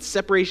at it. And that's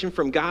separation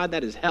from God.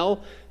 That is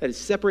hell. That is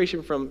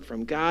separation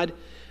from God.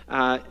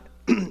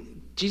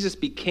 Jesus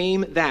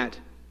became that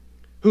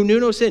who knew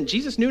no sin.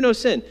 Jesus knew no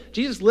sin.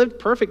 Jesus lived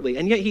perfectly,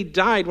 and yet he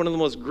died one of the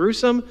most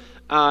gruesome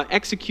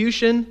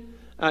execution.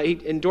 He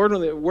endured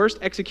one of the worst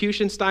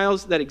execution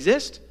styles that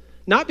exist,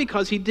 not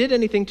because he did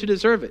anything to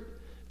deserve it,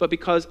 but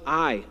because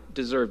I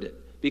deserved it,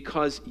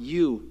 because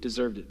you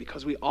deserved it,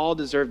 because we all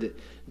deserved it.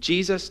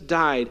 Jesus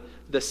died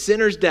the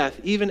sinner's death,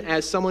 even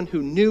as someone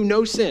who knew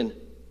no sin,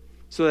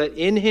 so that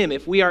in him,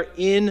 if we are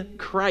in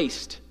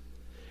Christ,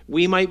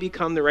 we might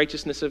become the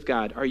righteousness of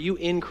God. Are you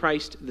in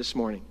Christ this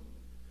morning?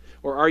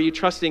 Or are you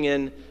trusting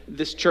in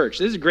this church?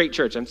 This is a great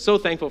church. I'm so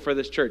thankful for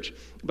this church.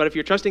 But if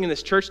you're trusting in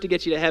this church to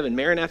get you to heaven,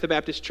 Maranatha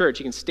Baptist Church,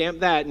 you can stamp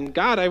that. And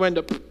God, I went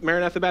to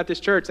Maranatha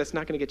Baptist Church. That's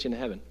not going to get you into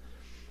heaven.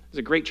 It's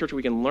a great church where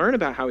we can learn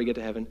about how we get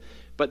to heaven,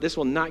 but this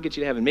will not get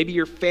you to heaven. Maybe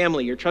your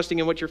family, you're trusting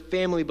in what your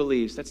family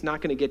believes. That's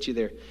not going to get you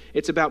there.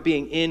 It's about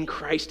being in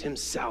Christ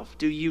himself.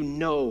 Do you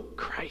know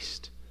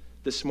Christ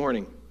this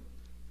morning?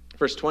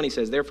 Verse 20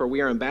 says, therefore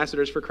we are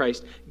ambassadors for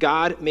Christ,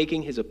 God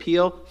making his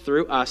appeal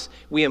through us.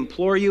 We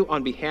implore you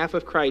on behalf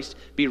of Christ,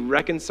 be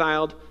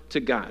reconciled to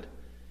God.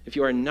 If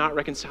you are not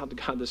reconciled to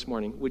God this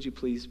morning, would you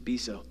please be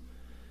so?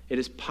 It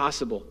is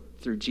possible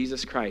through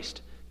Jesus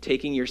Christ,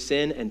 taking your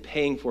sin and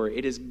paying for it.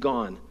 It is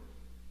gone.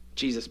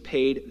 Jesus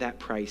paid that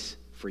price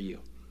for you.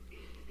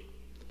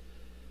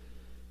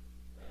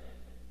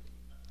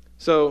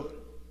 So,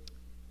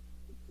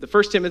 the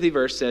 1 Timothy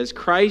verse says,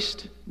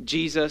 Christ,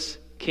 Jesus,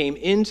 came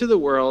into the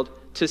world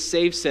to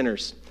save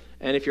sinners.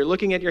 And if you're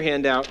looking at your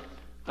handout,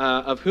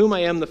 of whom I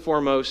am the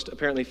foremost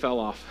apparently fell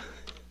off.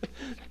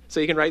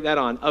 So you can write that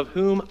on. Of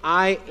whom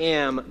I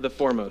am the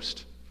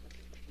foremost.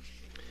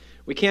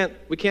 We can't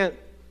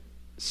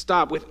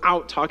stop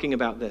without talking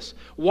about this.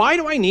 Why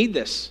do I need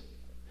this?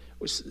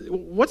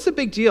 What's the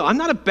big deal? I'm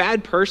not a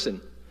bad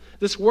person.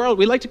 This world,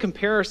 we like to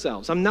compare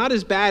ourselves. I'm not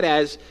as bad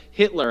as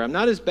Hitler. I'm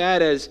not as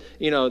bad as,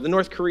 the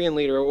North Korean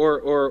leader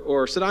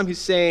or Saddam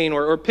Hussein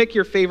or pick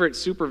your favorite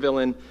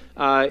supervillain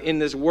in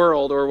this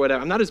world or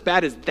whatever. I'm not as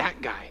bad as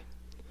that guy.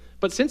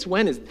 But since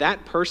when is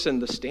that person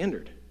the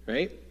standard,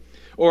 right?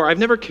 Or I've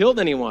never killed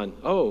anyone.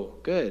 Oh,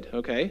 good,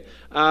 okay.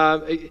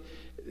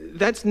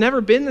 That's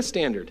never been the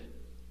standard.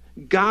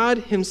 God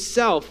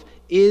himself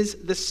is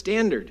the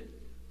standard.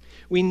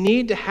 We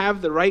need to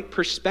have the right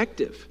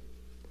perspective.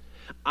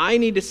 I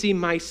need to see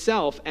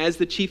myself as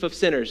the chief of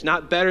sinners,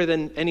 not better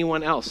than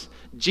anyone else.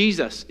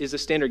 Jesus is the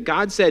standard.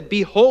 God said,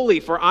 be holy,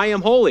 for I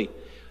am holy.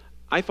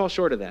 I fall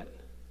short of that.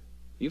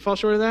 You fall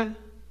short of that?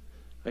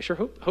 I sure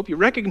hope you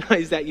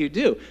recognize that you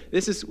do.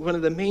 This is one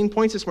of the main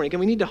points this morning. Again,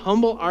 we need to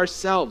humble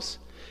ourselves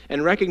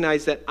and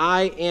recognize that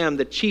I am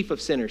the chief of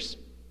sinners.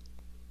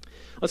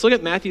 Let's look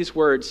at Matthew's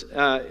words,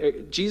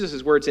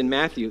 Jesus' words in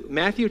Matthew.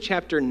 Matthew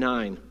chapter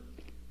 9.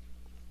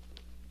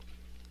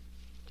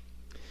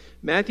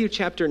 Matthew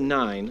chapter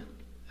 9,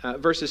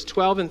 verses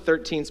 12 and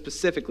 13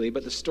 specifically,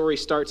 but the story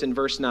starts in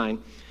verse 9.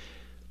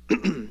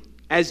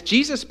 As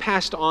Jesus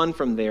passed on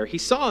from there, he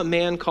saw a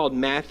man called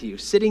Matthew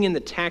sitting in the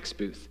tax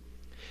booth.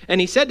 And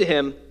he said to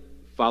him,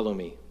 "Follow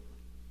me."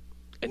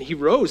 And he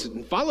rose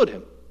and followed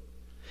him.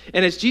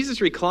 And as Jesus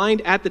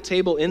reclined at the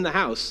table in the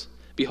house,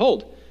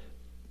 behold,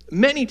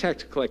 many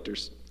tax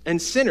collectors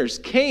and sinners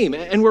came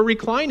and were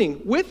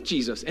reclining with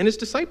Jesus and his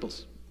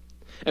disciples.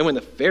 And when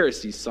the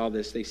Pharisees saw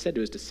this, they said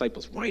to his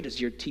disciples, "Why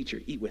does your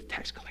teacher eat with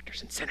tax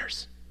collectors and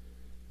sinners?"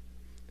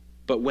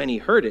 But when he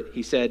heard it,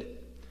 he said,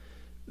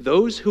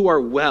 "Those who are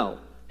well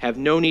have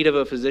no need of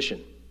a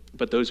physician,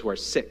 but those who are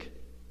sick.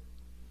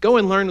 Go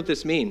and learn what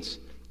this means.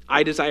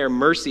 I desire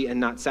mercy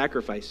and not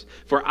sacrifice,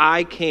 for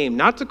I came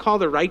not to call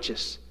the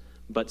righteous,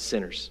 but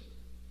sinners."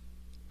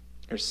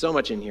 There's so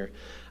much in here.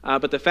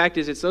 But the fact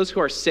is, it's those who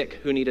are sick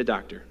who need a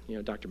doctor. You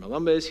know, Dr.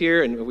 Malumba is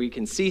here, and we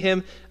can see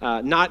him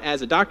not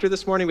as a doctor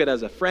this morning, but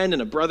as a friend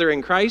and a brother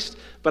in Christ.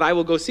 But I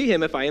will go see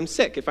him if I am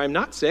sick. If I'm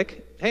not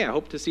sick, hey, I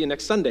hope to see you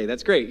next Sunday.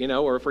 That's great, you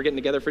know, or if we're getting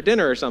together for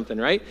dinner or something,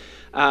 right?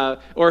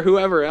 Or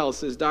whoever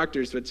else is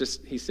doctors, but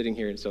just, he's sitting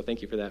here, and so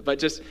thank you for that. But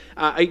just,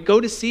 I go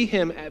to see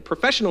him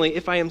professionally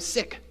if I am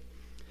sick.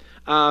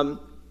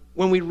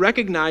 When we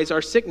recognize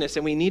our sickness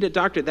and we need a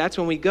doctor, that's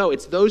when we go.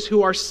 It's those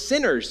who are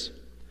sinners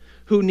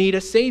who need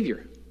a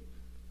Savior.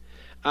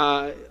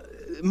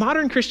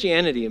 Modern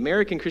Christianity,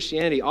 American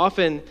Christianity,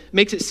 often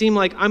makes it seem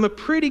like I'm a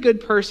pretty good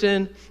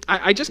person.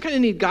 I just kind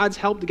of need God's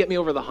help to get me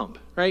over the hump,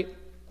 right?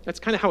 That's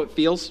kind of how it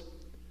feels.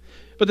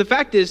 But the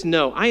fact is,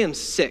 no, I am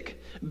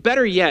sick.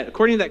 Better yet,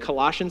 according to that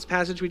Colossians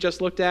passage we just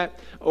looked at,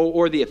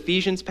 or the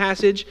Ephesians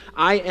passage,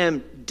 I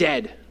am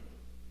dead.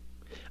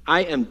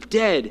 I am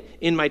dead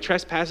in my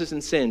trespasses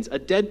and sins. A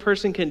dead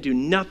person can do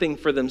nothing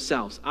for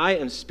themselves. I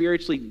am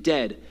spiritually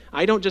dead.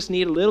 I don't just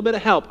need a little bit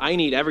of help. I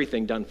need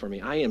everything done for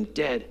me. I am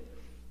dead.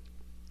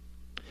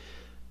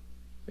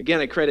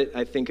 Again,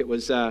 I think it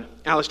was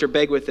Alistair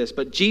Begg with this,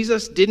 but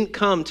Jesus didn't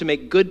come to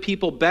make good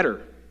people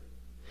better.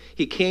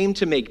 He came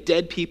to make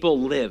dead people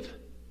live.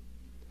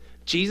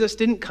 Jesus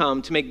didn't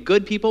come to make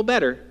good people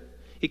better.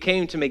 He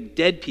came to make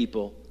dead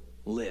people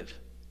live.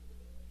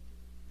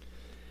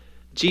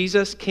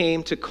 Jesus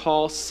came to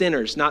call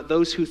sinners, not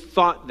those who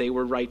thought they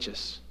were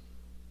righteous.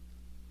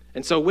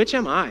 And so which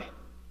am I?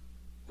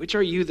 Which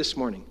are you this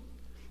morning?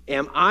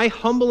 Am I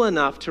humble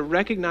enough to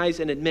recognize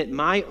and admit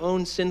my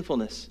own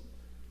sinfulness?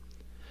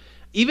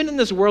 Even in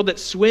this world that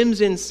swims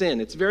in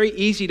sin, it's very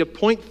easy to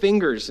point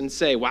fingers and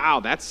say, wow,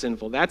 that's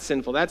sinful, that's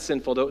sinful, that's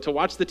sinful. To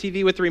watch the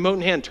TV with the remote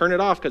in hand, turn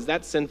it off because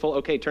that's sinful.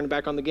 Okay, turn it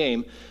back on the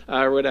game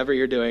or whatever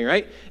you're doing,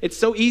 right? It's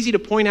so easy to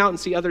point out and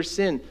see others'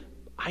 sin.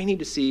 I need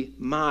to see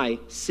my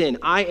sin.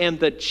 I am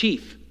the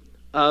chief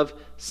of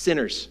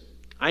sinners.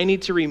 I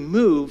need to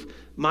remove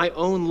my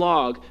own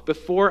log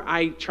before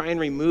I try and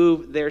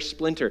remove their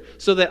splinter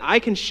so that I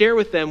can share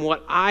with them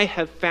what I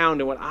have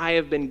found and what I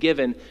have been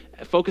given,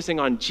 focusing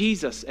on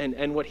Jesus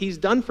and what he's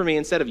done for me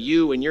instead of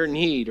you and your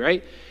need,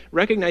 right?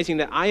 Recognizing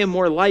that I am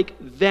more like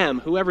them,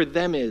 whoever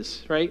them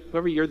is, right?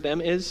 Whoever your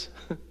them is.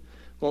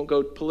 Won't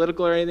go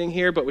political or anything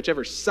here, but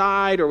whichever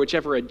side or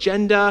whichever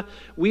agenda,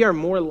 we are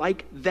more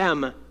like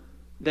them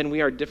than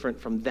we are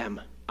different from them.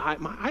 I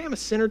am a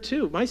sinner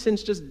too. My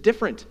sin's just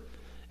different.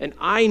 And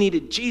I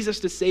needed Jesus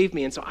to save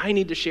me, and so I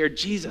need to share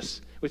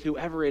Jesus with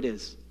whoever it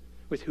is.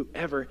 With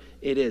whoever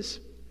it is.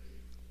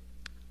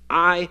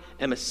 I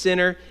am a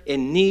sinner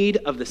in need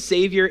of the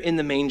Savior in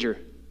the manger.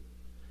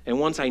 And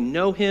once I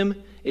know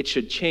him, it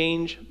should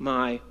change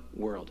my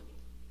world.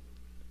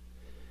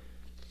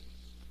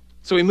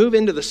 So we move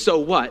into the so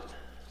what.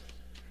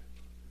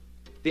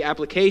 The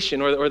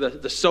application or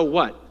the so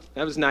what.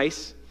 That was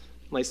nice.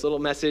 Nice little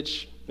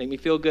message. Make me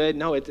feel good.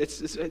 No,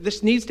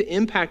 this needs to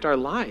impact our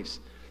lives.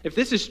 If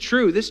this is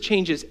true, this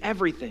changes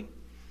everything.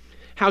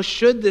 How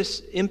should this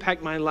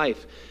impact my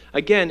life?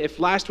 Again, if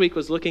last week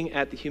was looking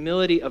at the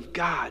humility of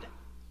God,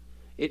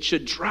 it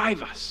should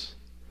drive us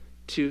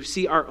to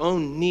see our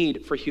own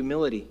need for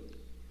humility.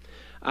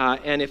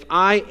 And if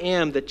I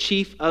am the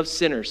chief of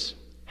sinners,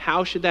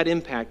 how should that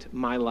impact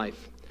my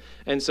life?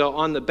 And so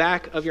on the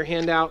back of your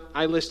handout,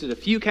 I listed a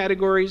few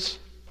categories.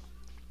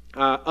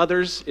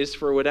 Others is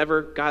for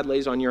whatever God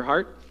lays on your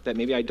heart that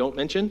maybe I don't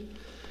mention.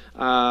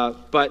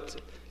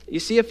 But you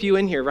see a few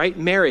in here, right?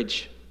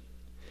 Marriage.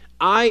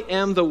 I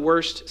am the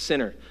worst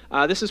sinner.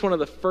 This is one of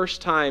the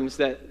first times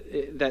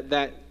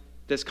that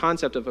this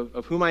concept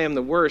of whom I am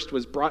the worst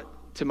was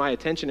brought to my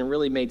attention and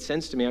really made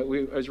sense to me.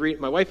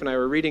 My wife and I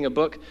were reading a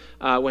book,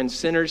 When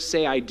Sinners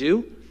Say I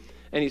Do,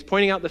 and he's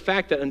pointing out the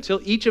fact that until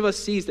each of us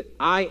sees that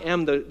I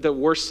am the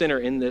worst sinner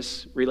in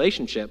this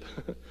relationship,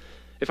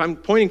 if I'm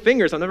pointing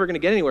fingers, I'm never going to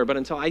get anywhere, but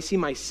until I see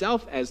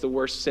myself as the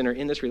worst sinner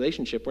in this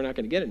relationship, we're not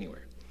going to get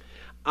anywhere.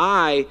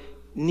 I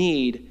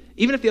need,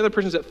 even if the other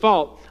person's at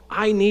fault,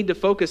 I need to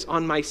focus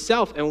on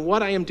myself and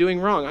what I am doing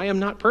wrong. I am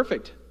not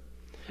perfect.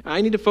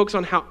 I need to focus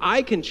on how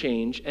I can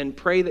change and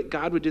pray that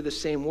God would do the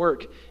same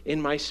work in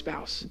my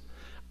spouse.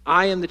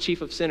 I am the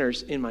chief of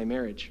sinners in my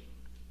marriage.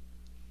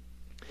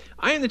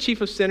 I am the chief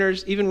of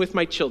sinners even with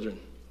my children.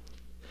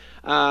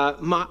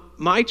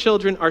 My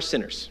children are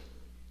sinners.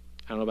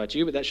 I don't know about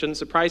you, but that shouldn't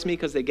surprise me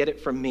because they get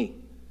it from me.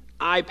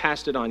 I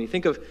passed it on. You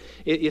think of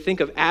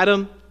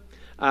Adam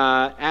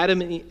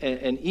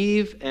and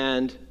Eve,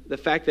 and the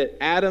fact that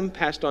Adam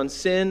passed on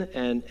sin,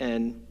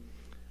 and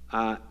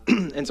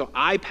so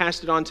I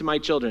passed it on to my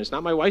children. It's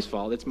not my wife's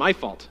fault. It's my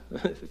fault.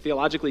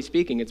 Theologically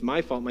speaking, it's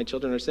my fault. My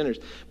children are sinners.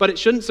 But it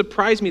shouldn't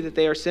surprise me that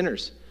they are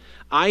sinners.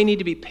 I need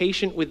to be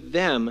patient with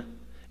them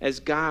as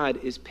God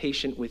is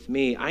patient with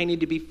me. I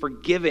need to be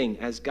forgiving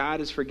as God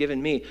has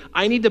forgiven me.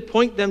 I need to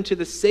point them to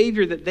the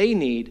Savior that they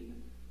need,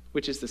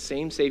 which is the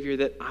same Savior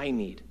that I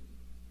need.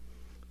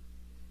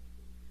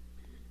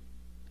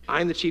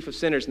 I'm the chief of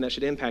sinners, and that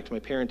should impact my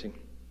parenting.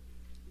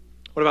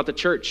 What about the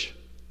church?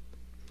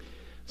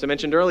 As I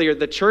mentioned earlier,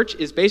 the church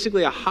is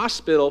basically a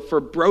hospital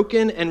for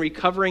broken and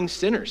recovering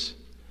sinners.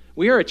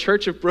 We are a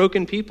church of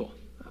broken people.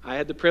 I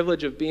had the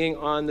privilege of being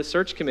on the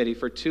search committee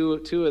for two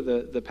of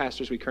the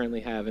pastors we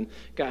currently have, and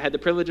had the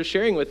privilege of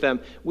sharing with them.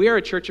 We are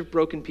a church of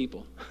broken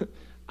people.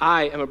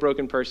 I am a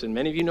broken person.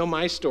 Many of you know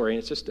my story, and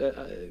it's just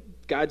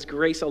God's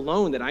grace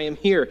alone that I am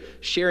here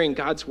sharing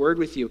God's word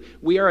with you.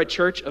 We are a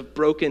church of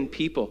broken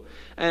people.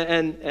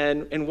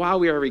 And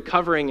while we are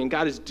recovering and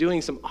God is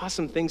doing some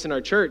awesome things in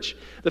our church,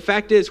 the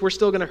fact is we're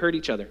still going to hurt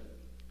each other.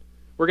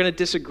 We're going to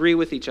disagree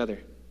with each other.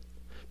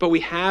 But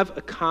we have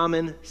a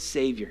common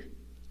Savior.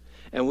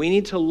 And we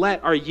need to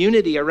let our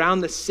unity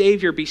around the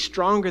Savior be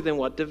stronger than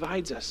what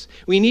divides us.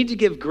 We need to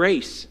give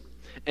grace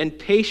and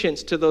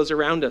patience to those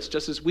around us,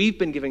 just as we've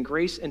been given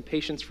grace and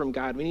patience from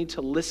God. We need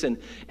to listen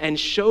and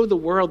show the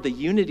world the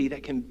unity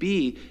that can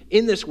be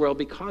in this world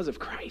because of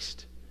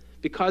Christ.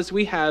 Because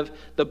we have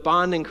the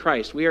bond in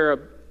Christ. We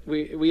are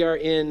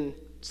in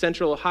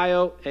Central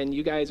Ohio, and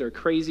you guys are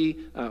crazy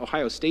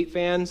Ohio State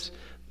fans.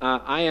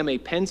 I am a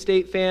Penn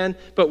State fan,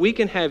 but we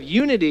can have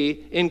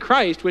unity in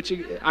Christ, which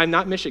I'm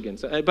not Michigan.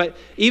 But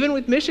even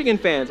with Michigan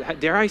fans,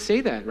 dare I say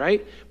that,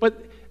 right?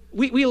 But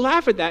we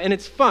laugh at that, and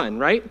it's fun,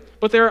 right?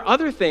 But there are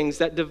other things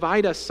that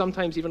divide us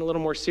sometimes even a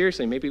little more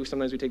seriously. Maybe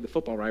sometimes we take the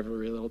football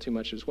rivalry a little too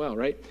much as well,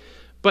 right?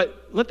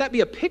 But let that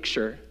be a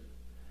picture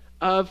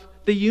of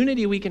the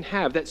unity we can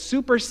have that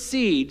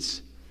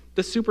supersedes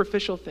the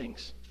superficial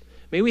things.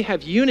 May we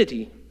have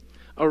unity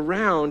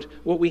around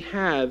what we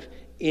have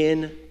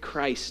in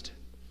Christ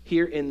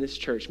here in this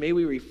church. May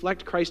we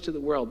reflect Christ to the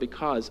world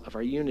because of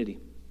our unity.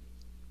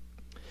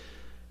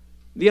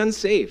 The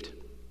unsaved.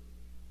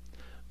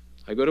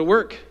 I go to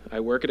work. I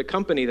work at a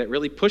company that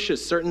really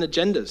pushes certain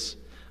agendas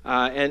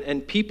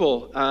and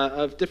people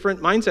of different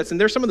mindsets. And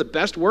they're some of the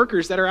best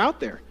workers that are out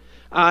there.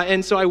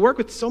 And so I work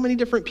with so many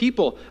different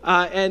people.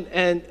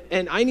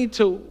 And I need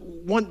to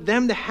want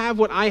them to have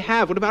what I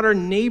have. What about our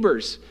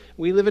neighbors?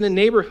 We live in a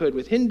neighborhood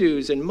with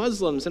Hindus and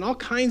Muslims and all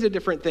kinds of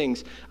different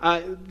things.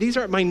 These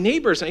are my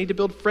neighbors. I need to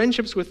build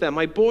friendships with them.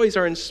 My boys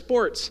are in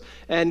sports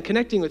and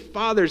connecting with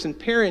fathers and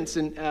parents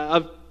and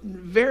of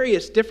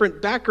various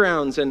different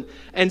backgrounds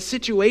and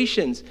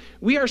situations.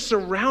 We are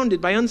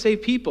surrounded by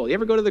unsaved people. You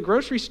ever go to the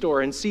grocery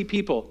store and see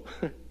people?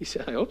 You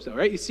say, I hope so,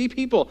 right? You see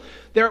people.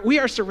 We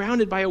are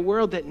surrounded by a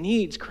world that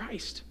needs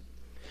Christ.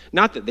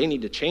 Not that they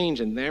need to change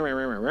and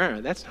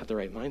that's not the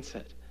right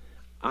mindset.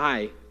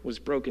 I was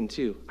broken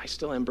too. I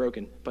still am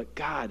broken, but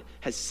God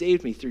has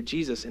saved me through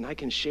Jesus, and I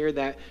can share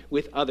that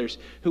with others.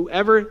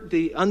 Whoever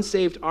the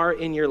unsaved are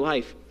in your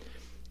life,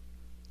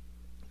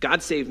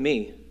 God saved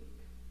me.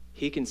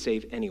 He can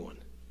save anyone.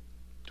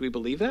 Do we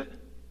believe that?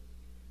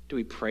 Do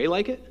we pray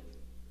like it?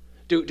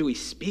 Do we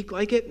speak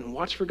like it and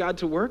watch for God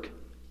to work?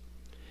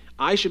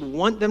 I should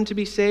want them to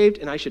be saved,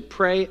 and I should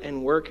pray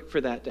and work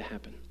for that to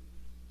happen.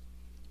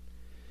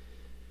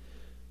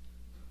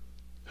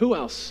 Who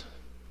else?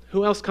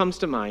 Who else comes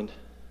to mind?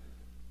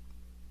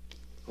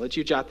 I'll let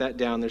you jot that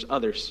down. There's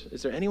others.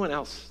 Is there anyone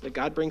else that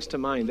God brings to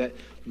mind that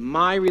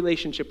my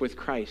relationship with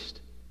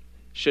Christ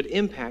should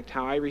impact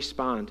how I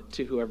respond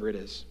to whoever it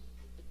is?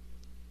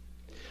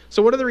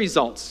 So what are the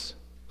results?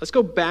 Let's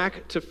go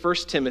back to 1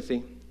 Timothy.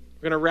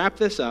 We're going to wrap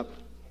this up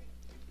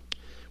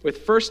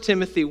with 1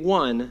 Timothy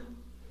 1,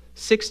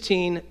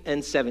 16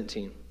 and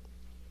 17.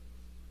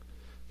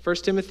 1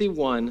 Timothy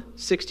 1,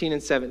 16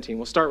 and 17.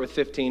 We'll start with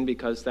 15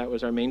 because that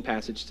was our main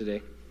passage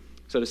today.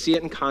 So to see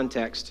it in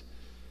context.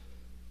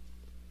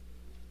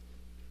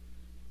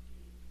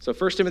 So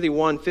 1 Timothy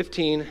 1,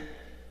 15.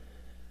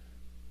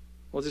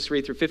 We'll just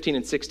read through 15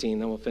 and 16,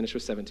 then we'll finish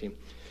with 17.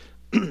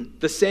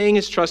 The saying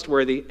is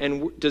trustworthy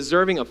and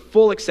deserving of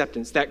full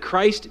acceptance that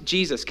Christ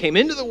Jesus came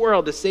into the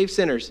world to save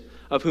sinners,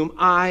 of whom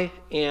I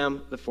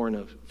am the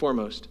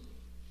foremost.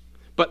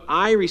 But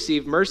I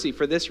received mercy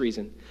for this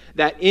reason,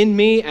 that in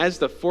me as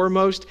the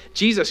foremost,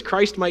 Jesus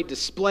Christ might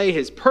display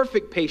his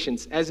perfect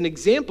patience as an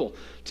example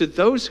to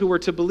those who were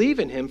to believe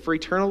in him for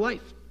eternal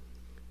life.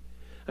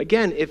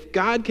 Again, if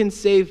God can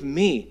save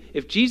me,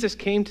 if Jesus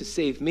came to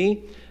save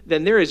me,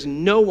 then there is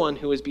no one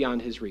who is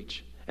beyond his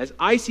reach. As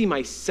I see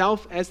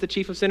myself as the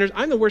chief of sinners,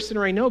 I'm the worst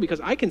sinner I know because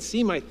I can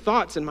see my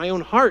thoughts and my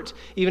own heart,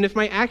 even if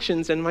my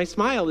actions and my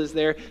smile is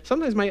there.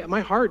 Sometimes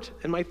my heart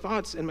and my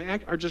thoughts and my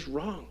act are just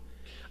wrong.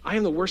 I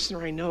am the worst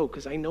sinner I know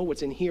because I know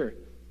what's in here.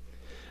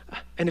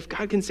 And if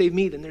God can save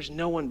me, then there's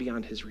no one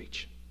beyond his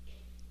reach.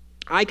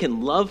 I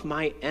can love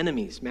my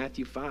enemies,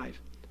 Matthew 5.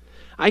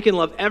 I can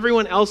love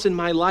everyone else in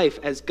my life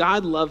as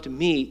God loved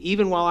me,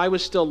 even while I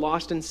was still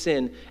lost in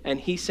sin, and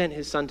he sent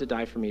his son to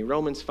die for me.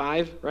 Romans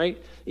 5, right?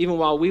 Even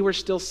while we were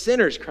still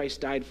sinners, Christ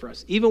died for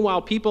us. Even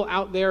while people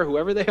out there,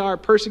 whoever they are,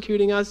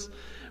 persecuting us,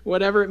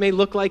 whatever it may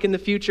look like in the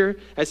future,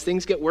 as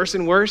things get worse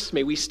and worse,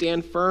 may we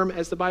stand firm,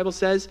 as the Bible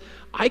says.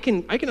 I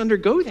can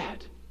undergo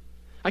that.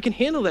 I can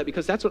handle that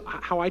because that's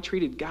how I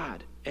treated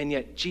God. And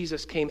yet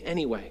Jesus came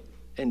anyway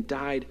and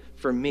died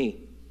for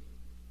me.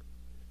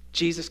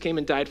 Jesus came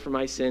and died for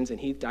my sins, and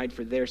he died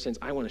for their sins.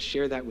 I want to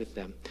share that with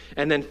them.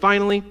 And then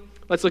finally,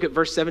 let's look at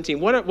verse 17.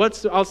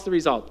 What's else the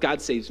result?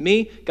 God saves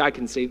me. God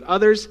can save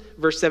others.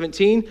 Verse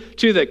 17,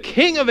 to the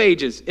King of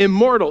ages,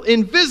 immortal,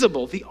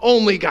 invisible, the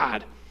only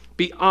God,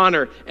 be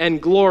honor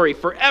and glory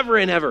forever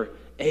and ever.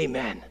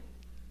 Amen.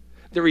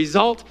 The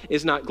result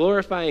is not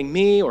glorifying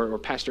me or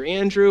Pastor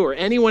Andrew or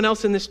anyone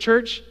else in this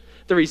church.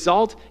 The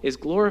result is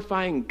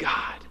glorifying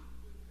God.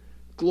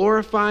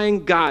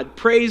 Glorifying God.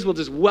 Praise will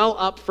just well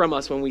up from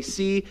us when we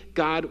see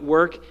God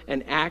work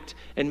and act.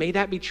 And may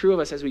that be true of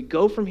us as we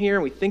go from here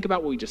and we think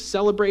about what we just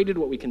celebrated,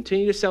 what we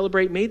continue to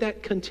celebrate. May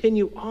that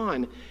continue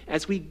on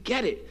as we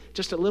get it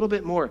just a little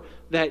bit more.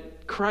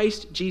 That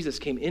Christ Jesus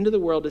came into the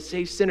world to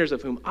save sinners,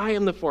 of whom I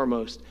am the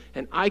foremost.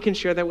 And I can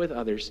share that with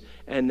others.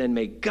 And then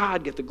may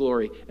God get the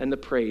glory and the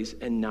praise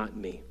and not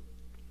me.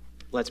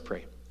 Let's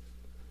pray.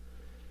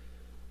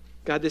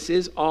 God, this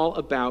is all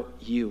about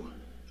you.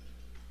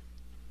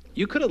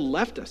 You could have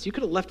left us. You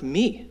could have left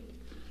me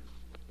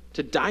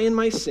to die in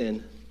my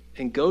sin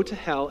and go to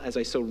hell as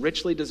I so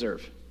richly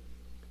deserve.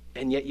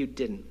 And yet you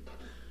didn't.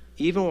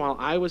 Even while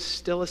I was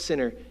still a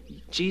sinner,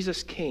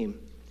 Jesus came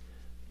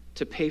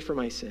to pay for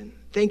my sin.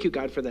 Thank you,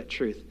 God, for that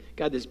truth.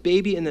 God, this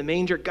baby in the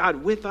manger,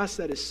 God with us,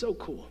 that is so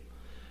cool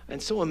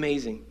and so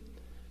amazing.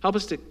 Help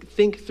us to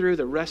think through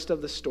the rest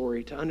of the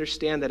story, to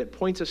understand that it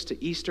points us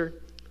to Easter,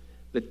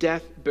 the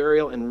death,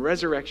 burial, and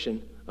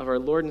resurrection of our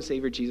Lord and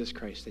Savior Jesus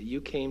Christ, that you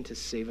came to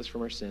save us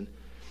from our sin.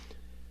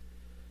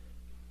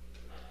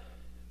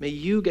 May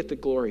you get the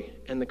glory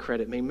and the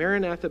credit. May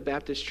Maranatha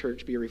Baptist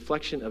Church be a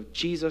reflection of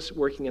Jesus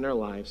working in our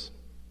lives.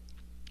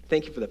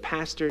 Thank you for the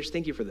pastors.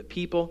 Thank you for the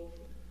people.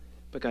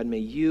 But God, may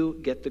you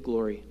get the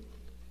glory.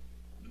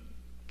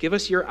 Give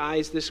us your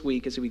eyes this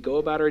week as we go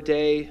about our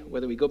day,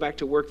 whether we go back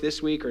to work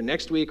this week or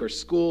next week or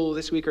school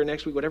this week or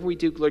next week, whatever we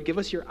do, Lord, give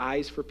us your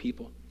eyes for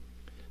people.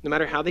 No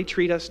matter how they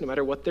treat us, no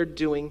matter what they're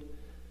doing,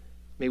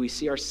 may we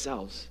see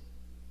ourselves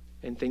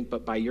and think,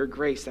 but by your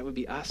grace, that would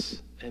be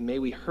us. And may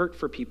we hurt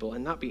for people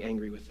and not be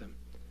angry with them.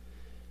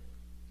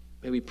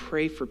 May we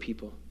pray for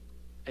people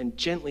and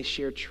gently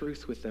share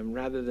truth with them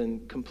rather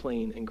than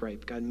complain and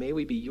gripe. God, may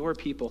we be your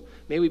people.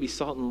 May we be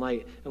salt and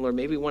light. And Lord,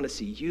 may we want to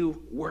see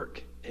you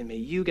work. And may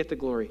you get the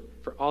glory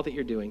for all that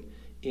you're doing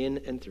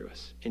in and through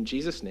us. In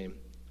Jesus' name,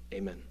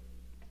 amen.